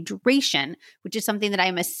skin's hydration, which is something that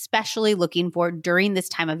I'm especially looking for during this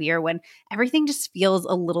time of year when everything just feels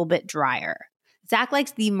a little bit drier. Zach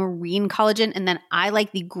likes the marine collagen, and then I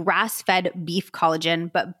like the grass-fed beef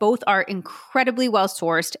collagen, but both are incredibly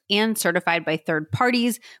well-sourced and certified by third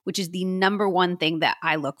parties, which is the number one thing that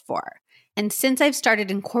I look for. And since I've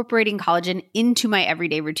started incorporating collagen into my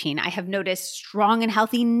everyday routine, I have noticed strong and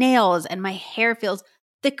healthy nails, and my hair feels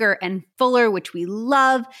thicker and fuller, which we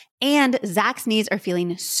love. And Zach's knees are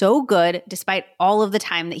feeling so good despite all of the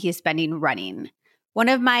time that he is spending running. One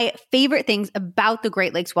of my favorite things about the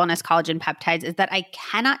Great Lakes Wellness Collagen Peptides is that I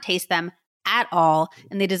cannot taste them at all,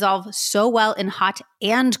 and they dissolve so well in hot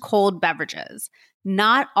and cold beverages.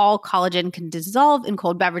 Not all collagen can dissolve in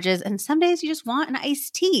cold beverages, and some days you just want an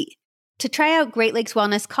iced tea. To try out Great Lakes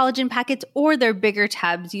Wellness collagen packets or their bigger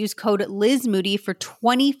tubs, use code LizMoody for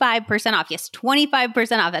 25% off. Yes,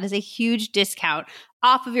 25% off. That is a huge discount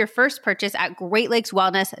off of your first purchase at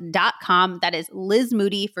greatlakeswellness.com. That is Liz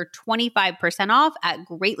Moody for 25% off at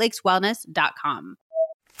greatlakeswellness.com.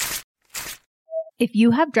 If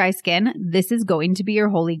you have dry skin, this is going to be your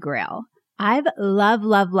holy grail. I've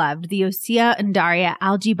loved the Osea and Daria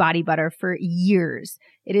algae body butter for years.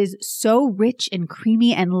 It is so rich and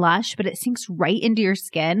creamy and lush, but it sinks right into your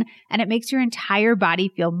skin and it makes your entire body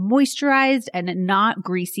feel moisturized and not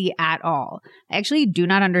greasy at all. I actually do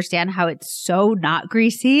not understand how it's so not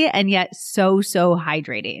greasy and yet so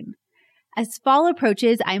hydrating. As fall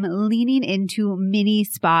approaches, I'm leaning into mini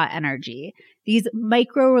spa energy. These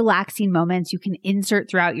micro relaxing moments you can insert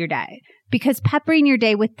throughout your day. Because peppering your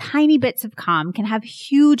day with tiny bits of calm can have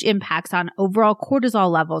huge impacts on overall cortisol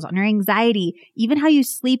levels, on your anxiety, even how you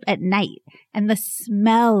sleep at night. And the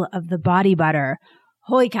smell of the body butter,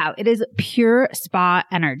 holy cow, it is pure spa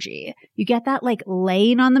energy. You get that like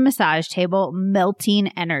laying on the massage table, melting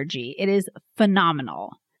energy. It is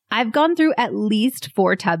phenomenal. I've gone through at least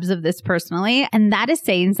 4 tubs of this personally, and that is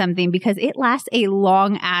saying something because it lasts a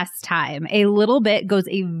long ass time. A little bit goes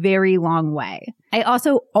a very long way. I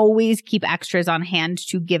also always keep extras on hand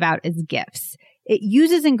to give out as gifts. It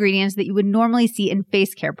uses ingredients that you would normally see in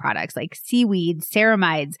face care products like seaweed,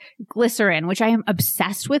 ceramides, glycerin, which I am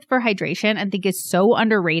obsessed with for hydration and think is so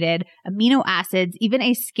underrated, amino acids, even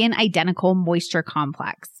a skin identical moisture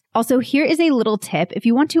complex. Also, here is a little tip. If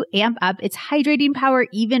you want to amp up its hydrating power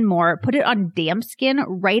even more, put it on damp skin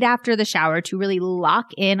right after the shower to really lock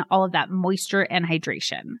in all of that moisture and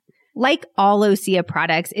hydration. Like all Osea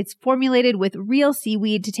products, it's formulated with real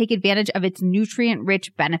seaweed to take advantage of its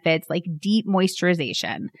nutrient-rich benefits like deep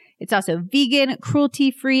moisturization. It's also vegan,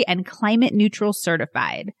 cruelty-free, and climate-neutral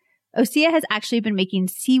certified. Osea has actually been making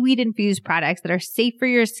seaweed-infused products that are safe for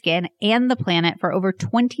your skin and the planet for over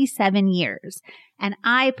 27 years. And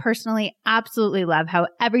I personally absolutely love how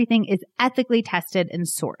everything is ethically tested and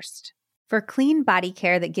sourced. For clean body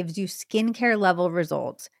care that gives you skincare level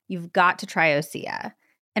results, you've got to try Osea.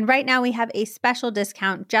 And right now we have a special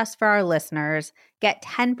discount just for our listeners. Get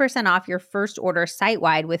 10% off your first order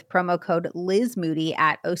site-wide with promo code LizMoody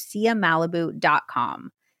at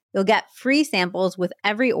OseaMalibu.com. You'll get free samples with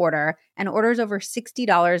every order, and orders over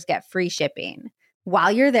 $60 get free shipping.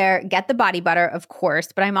 While you're there, get the body butter, of course,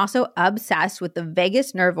 but I'm also obsessed with the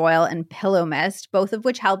Vagus nerve oil and pillow mist, both of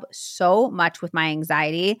which help so much with my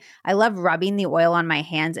anxiety. I love rubbing the oil on my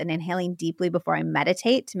hands and inhaling deeply before I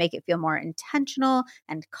meditate to make it feel more intentional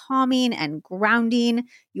and calming and grounding.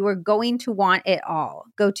 You are going to want it all.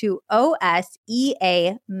 Go to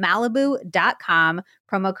OSEAMalibu.com,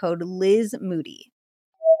 promo code LizMoody.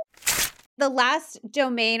 The last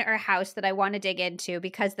domain or house that I want to dig into,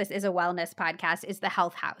 because this is a wellness podcast, is the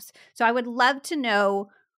health house. So I would love to know,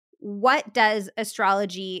 what does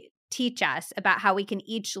astrology teach us about how we can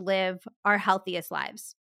each live our healthiest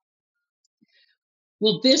lives?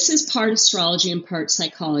 Well, this is part astrology and part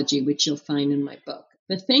psychology, which you'll find in my book.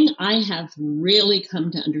 The thing I have really come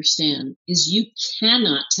to understand is you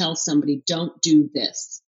cannot tell somebody, don't do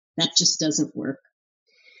this. That just doesn't work.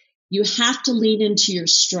 You have to lean into your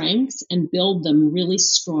strengths and build them really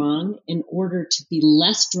strong in order to be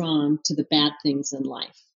less drawn to the bad things in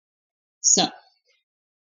life. So,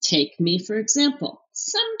 take me, for example.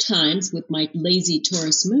 Sometimes with my lazy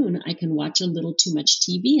Taurus moon, I can watch a little too much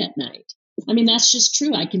TV at night. I mean, that's just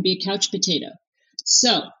true. I can be a couch potato.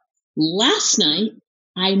 So, last night,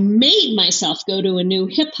 I made myself go to a new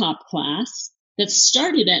hip hop class that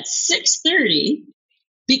started at 6:30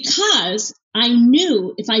 because I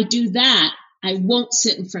knew if I do that, I won't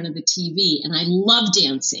sit in front of the TV, and I love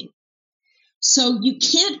dancing. So you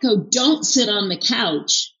can't go, don't sit on the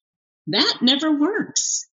couch. That never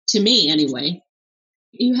works, to me anyway.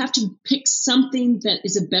 You have to pick something that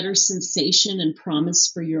is a better sensation and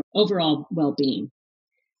promise for your overall well-being.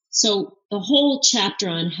 So the whole chapter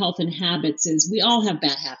on health and habits is we all have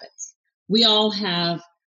bad habits. We all have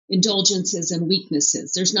indulgences and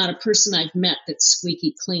weaknesses. There's not a person I've met that's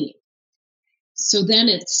squeaky clean. So then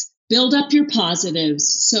it's build up your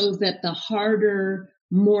positives so that the harder,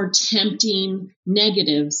 more tempting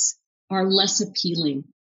negatives are less appealing.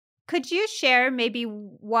 Could you share maybe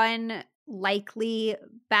one likely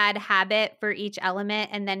bad habit for each element,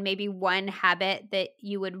 and then maybe one habit that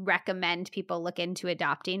you would recommend people look into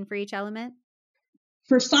adopting for each element?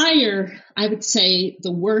 For fire, I would say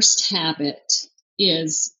the worst habit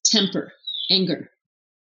is temper, anger.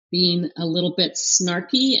 Being a little bit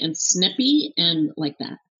snarky and snippy and like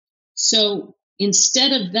that. So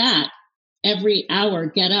instead of that, every hour,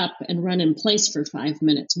 get up and run in place for 5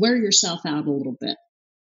 minutes. Wear yourself out a little bit.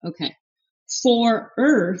 Okay. For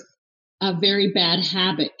Earth, a very bad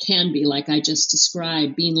habit can be, like I just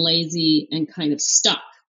described, being lazy and kind of stuck.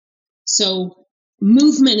 So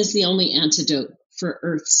movement is the only antidote for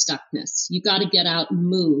Earth stuckness. You got to get out and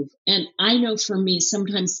move. And I know for me,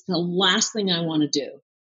 sometimes the last thing I want to do,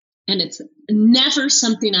 and it's never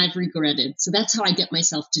something I've regretted. So that's how I get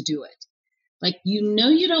myself to do it. Like, you know,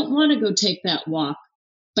 you don't want to go take that walk,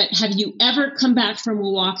 but have you ever come back from a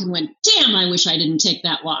walk and went, damn, I wish I didn't take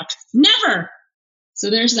that walk? Never.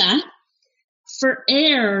 So there's that. For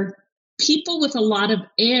air, people with a lot of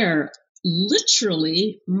air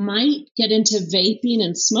literally might get into vaping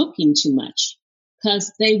and smoking too much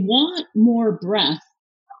because they want more breath,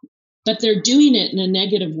 but they're doing it in a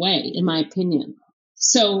negative way, in my opinion.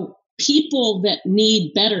 So people that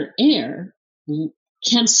need better air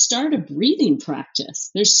can start a breathing practice.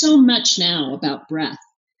 There's so much now about breath.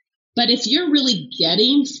 But if you're really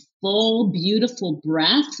getting full, beautiful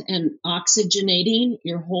breath and oxygenating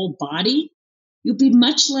your whole body, you'll be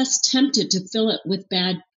much less tempted to fill it with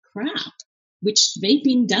bad crap, which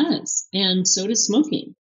vaping does, and so does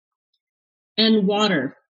smoking. And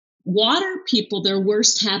water. Water people, their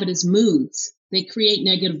worst habit is moods. They create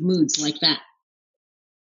negative moods like that.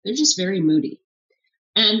 They're just very moody.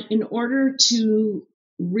 And in order to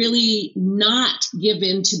really not give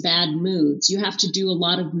in to bad moods, you have to do a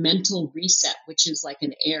lot of mental reset, which is like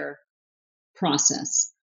an air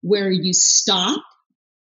process where you stop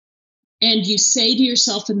and you say to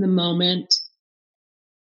yourself in the moment,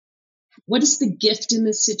 what is the gift in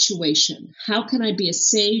this situation? How can I be a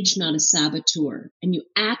sage, not a saboteur? And you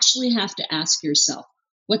actually have to ask yourself,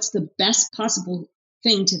 what's the best possible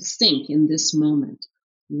thing to think in this moment?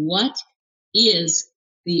 What is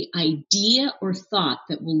the idea or thought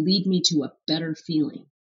that will lead me to a better feeling?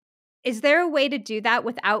 Is there a way to do that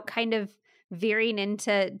without kind of veering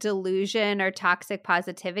into delusion or toxic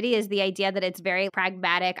positivity? Is the idea that it's very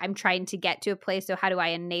pragmatic? I'm trying to get to a place, so how do I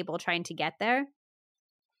enable trying to get there?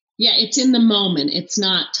 Yeah, it's in the moment. It's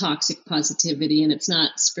not toxic positivity and it's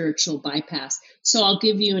not spiritual bypass. So I'll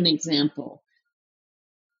give you an example.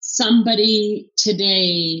 Somebody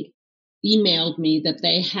today emailed me that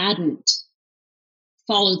they hadn't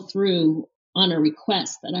followed through on a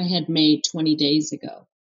request that I had made 20 days ago.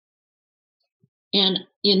 And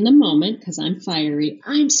in the moment, because I'm fiery,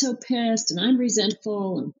 I'm so pissed and I'm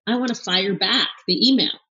resentful and I want to fire back the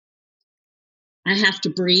email. I have to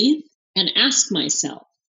breathe and ask myself,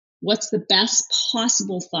 what's the best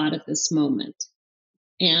possible thought at this moment?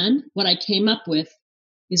 And what I came up with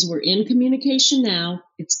is we're in communication now.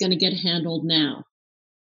 It's going to get handled now.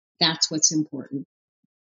 That's what's important.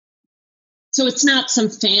 So it's not some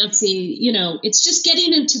fancy, it's just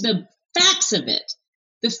getting into the facts of it.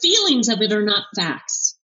 The feelings of it are not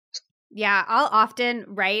facts. Yeah, I'll often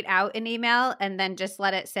write out an email and then just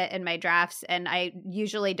let it sit in my drafts. And I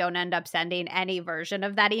usually don't end up sending any version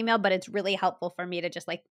of that email, but it's really helpful for me to just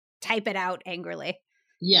like type it out angrily.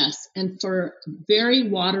 Yes. And for very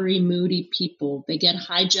watery, moody people, they get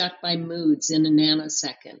hijacked by moods in a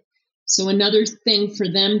nanosecond. So another thing for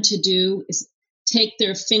them to do is take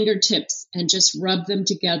their fingertips and just rub them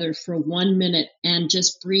together for 1 minute and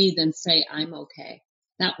just breathe and say, I'm okay.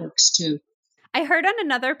 That works too. I heard on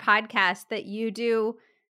another podcast that you do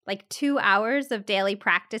like 2 hours of daily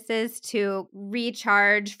practices to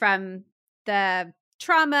recharge from the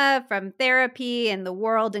trauma, from therapy and the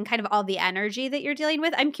world and kind of all the energy that you're dealing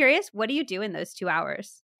with. I'm curious, what do you do in those 2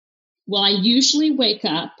 hours? Well, I usually wake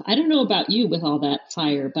up. I don't know about you with all that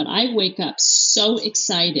fire, but I wake up so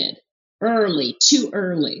excited early, too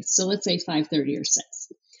early. So let's say 5:30 or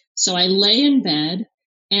 6. So I lay in bed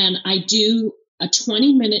and I do a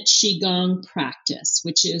 20-minute Qigong practice,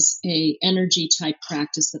 which is a energy type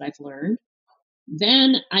practice that I've learned.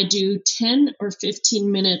 Then I do 10 or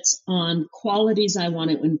 15 minutes on qualities I want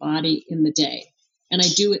to embody in the day. And I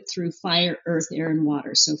do it through fire, earth, air, and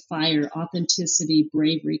water. So fire, authenticity,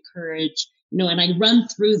 bravery, courage, and I run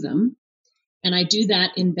through them. And I do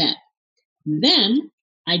that in bed. Then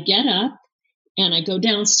I get up and I go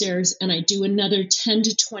downstairs and I do another 10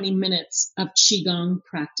 to 20 minutes of Qigong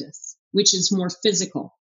practice, which is more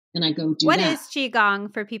physical. And I go do What that. is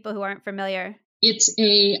Qigong for people who aren't familiar? It's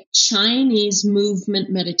a Chinese movement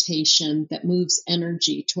meditation that moves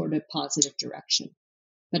energy toward a positive direction,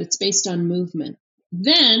 but it's based on movement.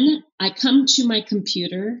 Then I come to my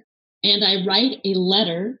computer and I write a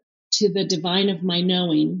letter to the divine of my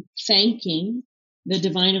knowing, thanking the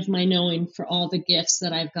divine of my knowing for all the gifts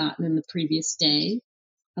that I've gotten in the previous day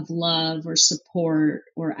of love or support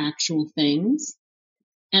or actual things.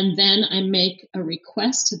 And then I make a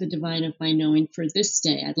request to the divine of my knowing for this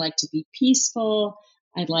day. I'd like to be peaceful.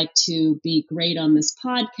 I'd like to be great on this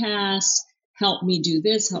podcast. Help me do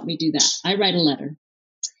this, help me do that. I write a letter.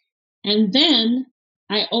 And then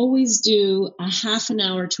I always do a half an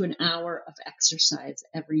hour to an hour of exercise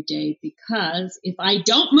every day, because if I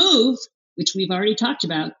don't move, which we've already talked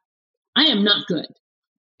about, I am not good.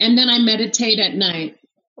 And then I meditate at night.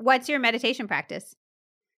 What's your meditation practice?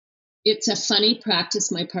 It's a funny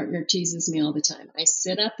practice. My partner teases me all the time. I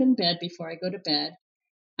sit up in bed before I go to bed.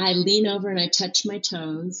 I lean over and I touch my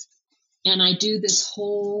toes. And I do this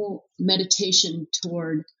whole meditation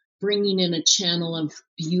toward bringing in a channel of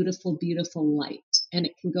beautiful, beautiful light. And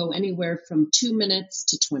it can go anywhere from 2 minutes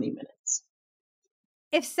to 20 minutes.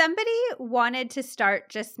 If somebody wanted to start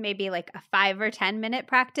just maybe like a 5 or 10 minute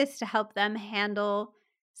practice to help them handle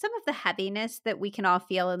some of the heaviness that we can all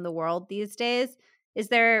feel in the world these days, is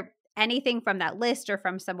there anything from that list or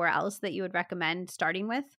from somewhere else that you would recommend starting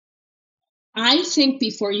with? I think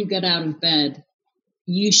before you get out of bed,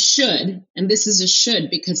 you should, and this is a should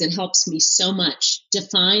because it helps me so much,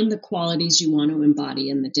 define the qualities you want to embody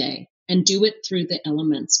in the day and do it through the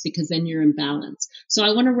elements, because then you're in balance. So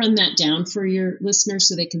I want to run that down for your listeners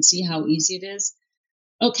so they can see how easy it is.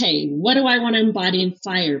 Okay, what do I want to embody in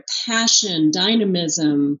fire? Passion,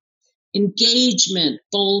 dynamism, engagement,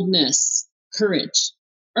 boldness, courage.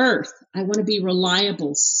 Earth, I want to be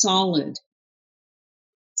reliable, solid,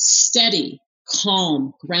 steady,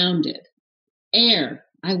 calm, grounded. Air,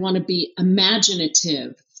 I want to be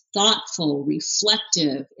imaginative, thoughtful,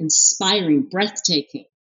 reflective, inspiring, breathtaking.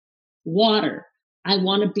 Water, I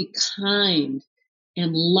want to be kind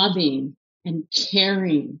and loving and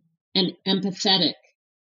caring and empathetic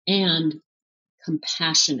and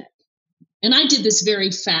compassionate. And I did this very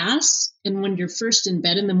fast. And when you're first in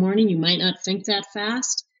bed in the morning, you might not think that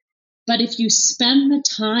fast. But if you spend the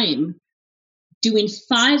time doing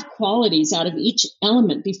 5 qualities out of each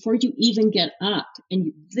element before you even get up,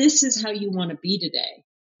 and this is how you want to be today,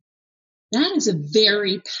 that is a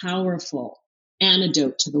very powerful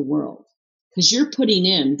antidote to the world. Because you're putting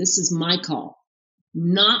in, this is my call,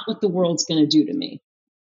 not what the world's going to do to me.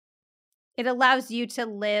 It allows you to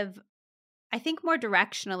live, I think, more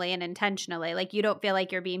directionally and intentionally. Like, you don't feel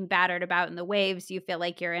like you're being battered about in the waves. You feel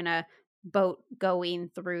like you're in a boat going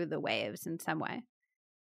through the waves in some way.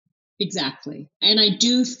 Exactly. And I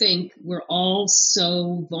do think we're all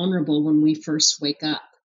so vulnerable when we first wake up,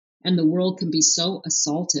 and the world can be so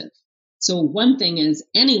assaultive. So one thing is,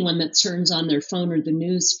 anyone that turns on their phone or the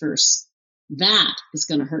news first, that is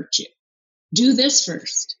going to hurt you. Do this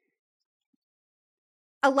first.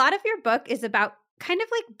 A lot of your book is about kind of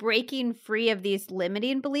like breaking free of these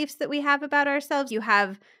limiting beliefs that we have about ourselves. You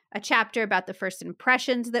have a chapter about the first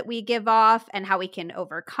impressions that we give off and how we can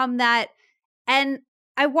overcome that. And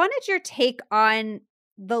I wanted your take on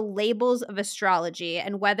the labels of astrology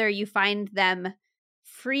and whether you find them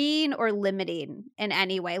freeing or limiting in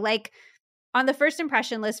any way. Like, on the first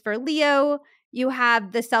impression list for Leo, you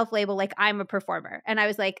have the self-label, like, I'm a performer. And I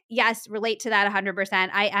was like, yes, relate to that 100%.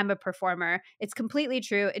 I am a performer. It's completely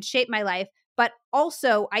true. It shaped my life. But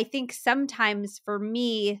also, I think sometimes for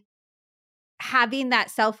me, having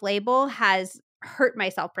that self-label has hurt my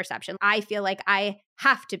self-perception. I feel like I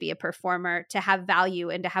have to be a performer to have value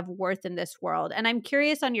and to have worth in this world. And I'm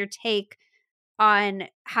curious on your take on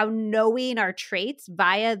how knowing our traits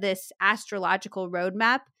via this astrological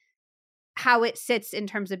roadmap, how it sits in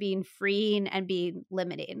terms of being freeing and being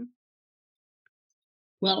limiting.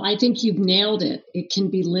 Well, I think you've nailed it. It can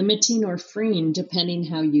be limiting or freeing depending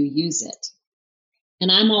how you use it.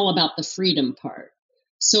 And I'm all about the freedom part.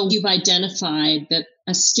 So you've identified that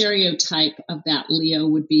a stereotype of that Leo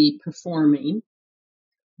would be performing,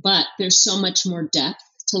 but there's so much more depth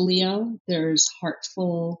to Leo. There's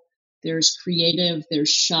heartful, there's creative, there's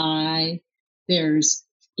shy, there's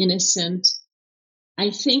innocent. I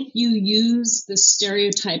think you use the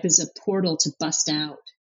stereotype as a portal to bust out.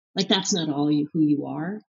 Like, that's not all who you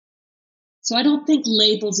are. So I don't think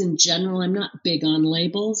labels in general, I'm not big on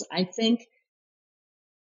labels. I think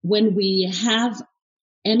when we have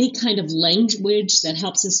any kind of language that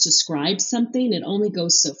helps us describe something, it only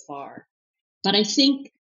goes so far. But I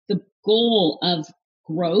think the goal of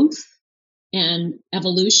growth and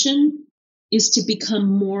evolution is to become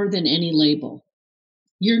more than any label.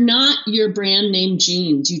 You're not your brand name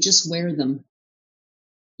jeans, you just wear them.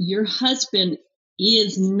 Your husband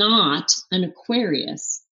is not an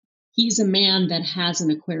Aquarius. He's a man that has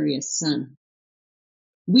an Aquarius sun.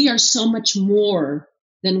 We are so much more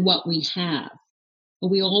than what we have, but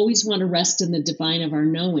we always want to rest in the divine of our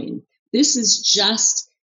knowing. This is just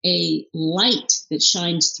a light that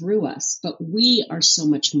shines through us, but we are so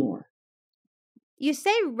much more. You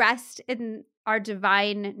say rest in our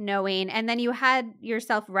divine knowing, and then you had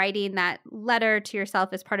yourself writing that letter to yourself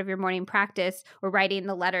as part of your morning practice, or writing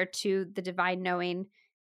the letter to the divine knowing.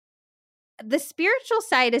 The spiritual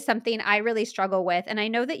side is something I really struggle with, and I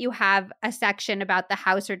know that you have a section about the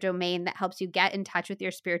house or domain that helps you get in touch with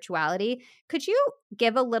your spirituality. Could you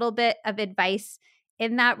give a little bit of advice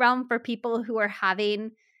in that realm for people who are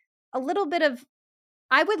having a little bit of,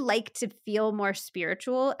 I would like to feel more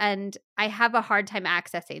spiritual, and I have a hard time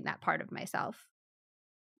accessing that part of myself?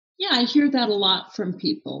 Yeah, I hear that a lot from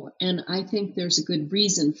people. And I think there's a good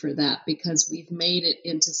reason for that, because we've made it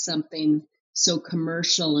into something so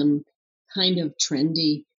commercial and kind of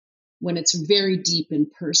trendy when it's very deep and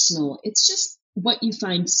personal. It's just what you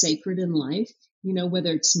find sacred in life,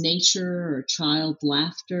 whether it's nature or child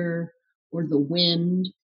laughter or the wind.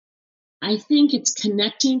 I think it's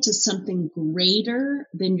connecting to something greater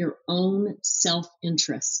than your own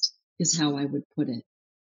self-interest is how I would put it.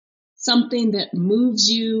 Something that moves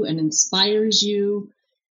you and inspires you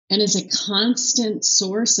and is a constant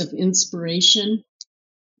source of inspiration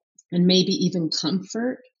and maybe even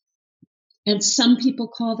comfort. And some people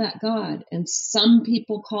call that God, and some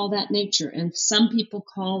people call that nature, and some people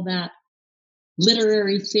call that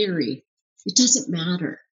literary theory. It doesn't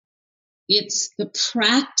matter. It's the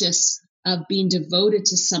practice of being devoted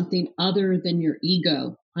to something other than your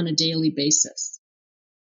ego on a daily basis.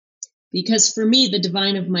 Because for me, the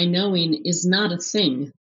divine of my knowing is not a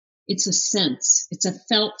thing. It's a sense. It's a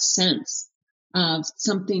felt sense of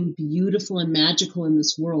something beautiful and magical in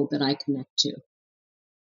this world that I connect to.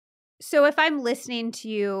 So if I'm listening to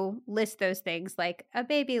you list those things like a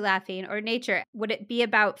baby laughing or nature, would it be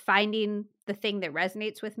about finding the thing that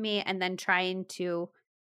resonates with me and then trying to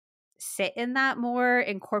sit in that more,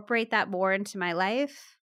 incorporate that more into my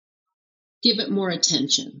life? Give it more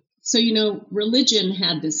attention. So, religion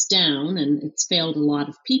had this down and it's failed a lot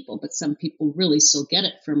of people, but some people really still get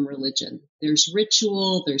it from religion. There's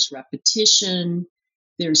ritual, there's repetition,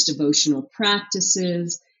 there's devotional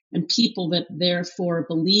practices, and people that therefore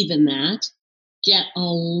believe in that get a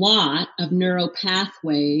lot of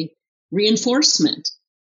neuropathway reinforcement.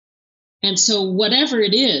 And so whatever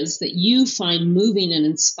it is that you find moving and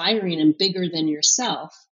inspiring and bigger than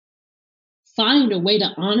yourself, find a way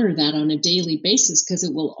to honor that on a daily basis, because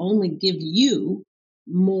it will only give you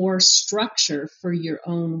more structure for your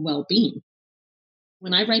own well-being.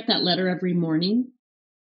 When I write that letter every morning,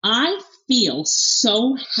 I feel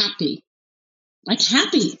so happy, like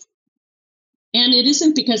happy. And it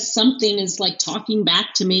isn't because something is like talking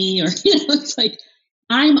back to me or, it's like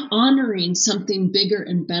I'm honoring something bigger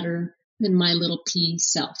and better than my little pea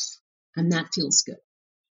self. And that feels good.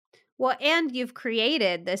 Well, and you've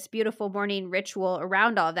created this beautiful morning ritual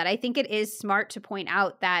around all of that. I think it is smart to point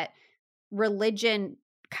out that religion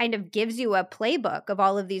kind of gives you a playbook of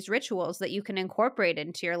all of these rituals that you can incorporate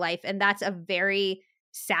into your life. And that's a very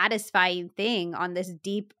satisfying thing on this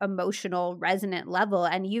deep, emotional, resonant level.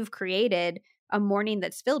 And you've created a morning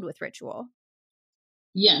that's filled with ritual.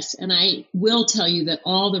 Yes. And I will tell you that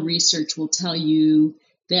all the research will tell you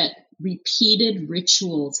that repeated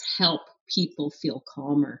rituals help people feel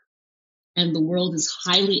calmer. And the world is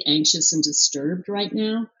highly anxious and disturbed right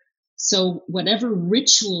now. So whatever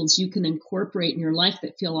rituals you can incorporate in your life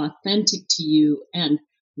that feel authentic to you and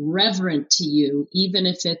reverent to you, even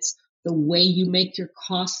if it's the way you make your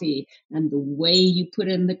coffee and the way you put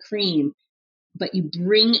in the cream, but you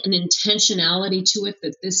bring an intentionality to it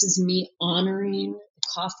that this is me honoring the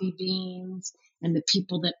coffee beans and the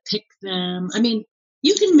people that pick them. I mean,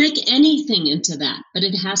 you can make anything into that, but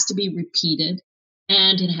it has to be repeated.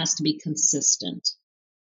 And it has to be consistent.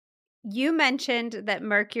 You mentioned that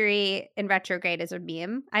Mercury in retrograde is a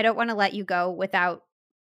meme. I don't want to let you go without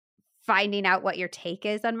finding out what your take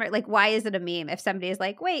is on Mercury. Like, why is it a meme if somebody is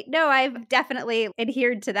like, wait, no, I've definitely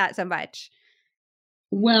adhered to that so much?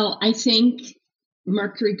 Well, I think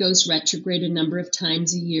Mercury goes retrograde a number of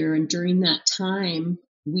times a year. And during that time,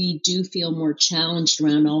 we do feel more challenged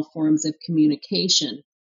around all forms of communication.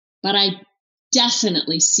 But I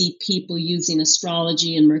definitely see people using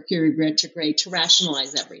astrology and Mercury retrograde to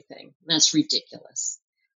rationalize everything. That's ridiculous.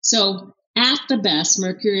 So at the best,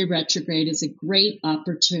 Mercury retrograde is a great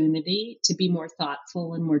opportunity to be more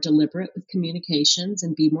thoughtful and more deliberate with communications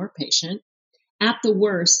and be more patient. At the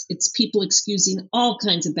worst, it's people excusing all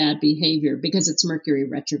kinds of bad behavior because it's Mercury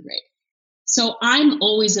retrograde. So I'm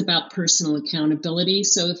always about personal accountability.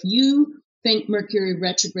 So if you think Mercury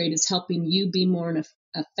retrograde is helping you be more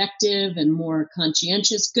effective and more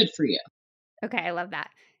conscientious, good for you. Okay, I love that.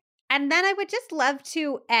 And then I would just love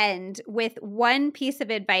to end with one piece of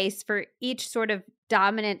advice for each sort of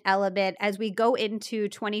dominant element as we go into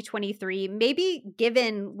 2023, maybe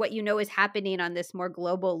given what you know is happening on this more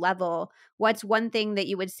global level. What's one thing that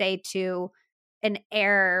you would say to an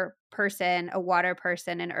air person, a water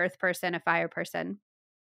person, an earth person, a fire person?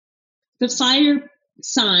 The fire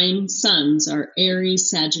sign suns are Aries,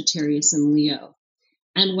 Sagittarius, and Leo.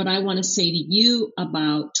 And what I want to say to you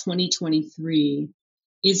about 2023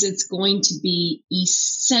 is it's going to be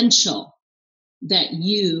essential that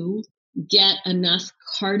you get enough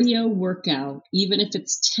cardio workout, even if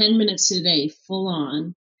it's 10 minutes a day, full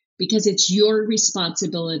on, because it's your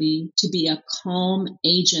responsibility to be a calm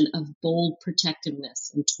agent of bold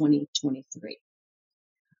protectiveness in 2023.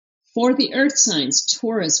 For the earth signs,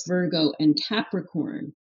 Taurus, Virgo, and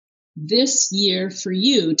Capricorn, this year for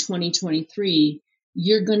you, 2023,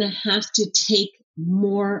 you're going to have to take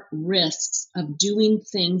more risks of doing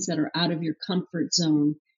things that are out of your comfort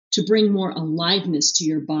zone to bring more aliveness to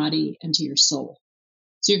your body and to your soul.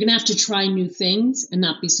 So you're going to have to try new things and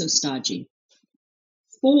not be so stodgy.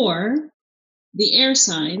 For the air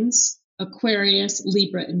signs, Aquarius,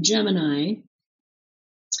 Libra, and Gemini,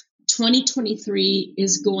 2023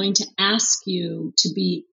 is going to ask you to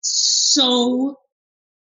be so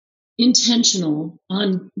intentional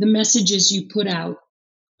on the messages you put out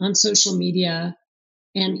on social media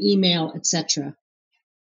and email, etc.,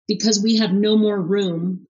 because we have no more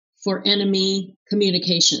room for enemy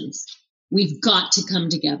communications. We've got to come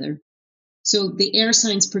together. So the air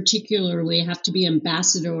signs particularly have to be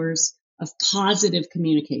ambassadors of positive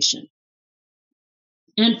communication.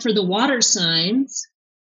 And for the water signs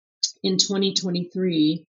in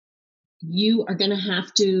 2023, you are going to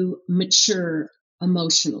have to mature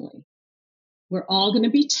emotionally. We're all going to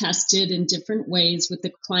be tested in different ways with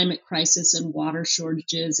the climate crisis and water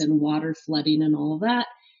shortages and water flooding and all of that.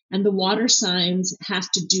 And the water signs have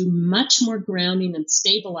to do much more grounding and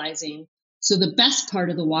stabilizing. So the best part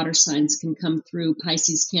of the water signs can come through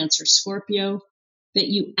Pisces, Cancer, Scorpio, that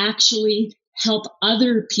you actually help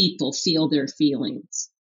other people feel their feelings.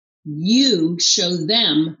 You show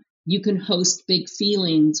them you can host big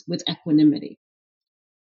feelings with equanimity.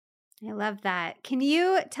 I love that. Can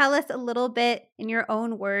you tell us a little bit in your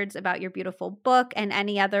own words about your beautiful book and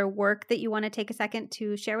any other work that you want to take a second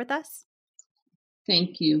to share with us?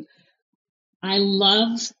 Thank you. I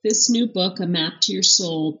love this new book, A Map to Your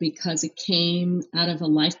Soul, because it came out of a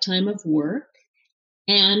lifetime of work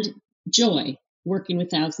and joy, working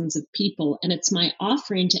with thousands of people. And it's my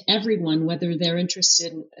offering to everyone, whether they're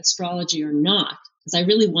interested in astrology or not, because I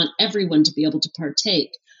really want everyone to be able to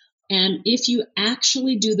partake. And if you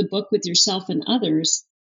actually do the book with yourself and others,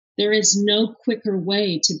 there is no quicker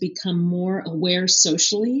way to become more aware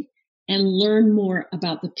socially and learn more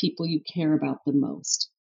about the people you care about the most.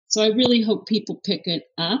 So I really hope people pick it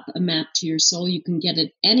up, A Map to Your Soul. You can get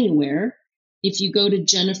it anywhere. If you go to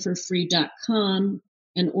jenniferfree.com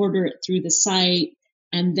and order it through the site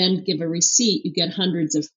and then give a receipt, you get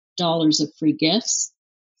hundreds of dollars of free gifts.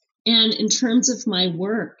 And in terms of my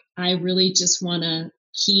work, I really just want to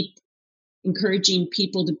keep encouraging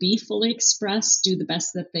people to be fully expressed, do the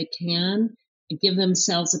best that they can, and give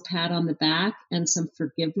themselves a pat on the back and some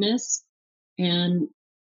forgiveness, and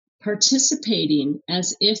participating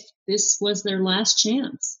as if this was their last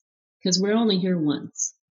chance, because we're only here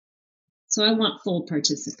once. So I want full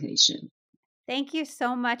participation. Thank you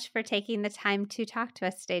so much for taking the time to talk to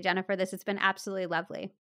us today, Jennifer. This has been absolutely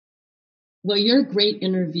lovely. Well, you're a great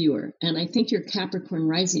interviewer, and I think your Capricorn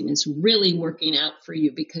rising is really working out for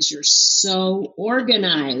you because you're so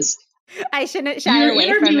organized. I shouldn't shy away from it anymore.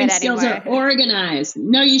 Your interviewing skills are organized.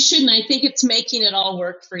 No, you shouldn't. I think it's making it all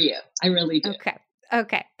work for you. I really do.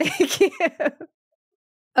 Okay. Thank you.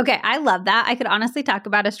 Okay, I love that. I could honestly talk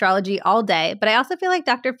about astrology all day, but I also feel like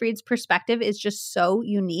Dr. Freed's perspective is just so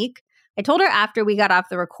unique. I told her after we got off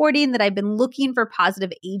the recording that I've been looking for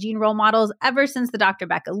positive aging role models ever since the Dr.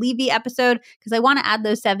 Becca Levy episode because I want to add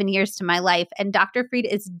those 7 years to my life, and Dr. Freed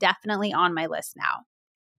is definitely on my list now.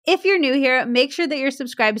 If you're new here, make sure that you're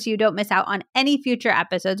subscribed so you don't miss out on any future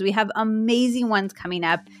episodes. We have amazing ones coming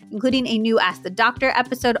up, including a new Ask the Doctor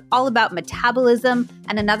episode all about metabolism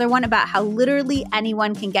and another one about how literally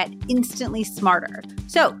anyone can get instantly smarter.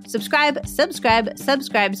 So subscribe so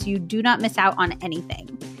you do not miss out on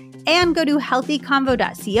anything. And go to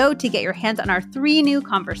healthyconvo.co to get your hands on our 3 new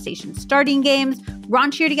conversation starting games,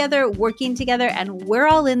 Raunchier Together, Working Together, and We're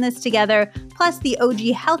All in This Together. Plus, the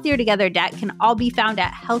OG Healthier Together deck can all be found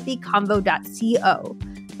at healthyconvo.co.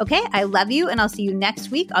 Okay, I love you, and I'll see you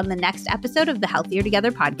next week on the next episode of the Healthier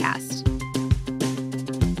Together podcast.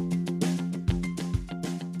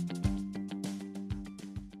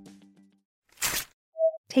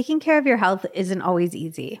 Taking care of your health isn't always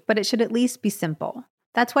easy, but it should at least be simple.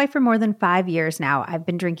 That's why for more than 5 years now, I've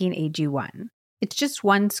been drinking AG1. It's just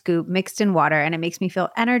 1 scoop mixed in water, and it makes me feel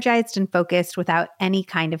energized and focused without any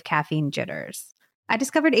kind of caffeine jitters. I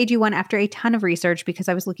discovered AG1 after a ton of research because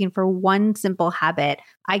I was looking for one simple habit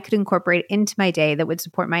I could incorporate into my day that would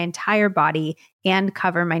support my entire body and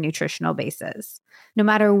cover my nutritional bases. No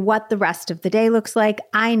matter what the rest of the day looks like,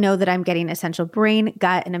 I know that I'm getting essential brain,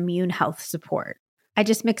 gut, and immune health support. I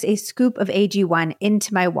just mix a scoop of AG1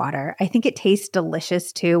 into my water. I think it tastes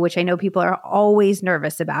delicious too, which I know people are always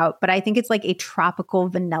nervous about, but I think it's like a tropical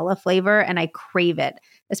vanilla flavor and I crave it,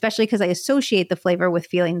 especially because I associate the flavor with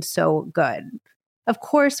feeling so good. Of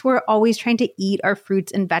course, we're always trying to eat our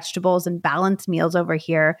fruits and vegetables and balanced meals over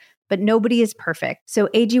here, but nobody is perfect. So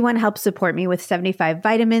AG1 helps support me with 75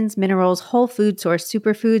 vitamins, minerals, whole food source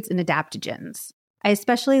superfoods, and adaptogens. I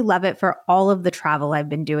especially love it for all of the travel I've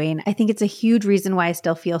been doing. I think it's a huge reason why I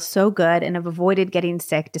still feel so good and have avoided getting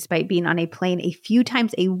sick despite being on a plane a few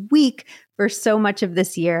times a week for so much of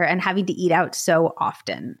this year and having to eat out so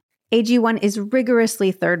often. AG1 is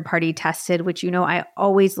rigorously third-party tested, which you know I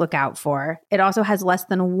always look out for. It also has less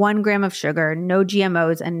than 1 gram of sugar, no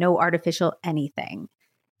GMOs, and no artificial anything.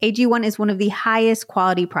 AG1 is one of the highest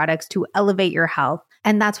quality products to elevate your health,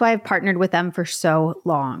 and that's why I've partnered with them for so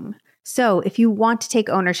long. So if you want to take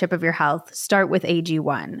ownership of your health, start with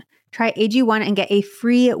AG1. Try AG1 and get a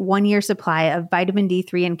free 1-year supply of vitamin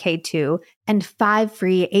D3 and K2 and 5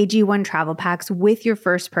 free AG1 travel packs with your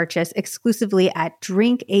first purchase exclusively at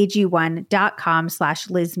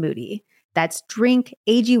drinkag1.com/LizMoody. That's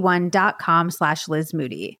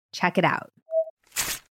drinkag1.com/LizMoody. Check it out.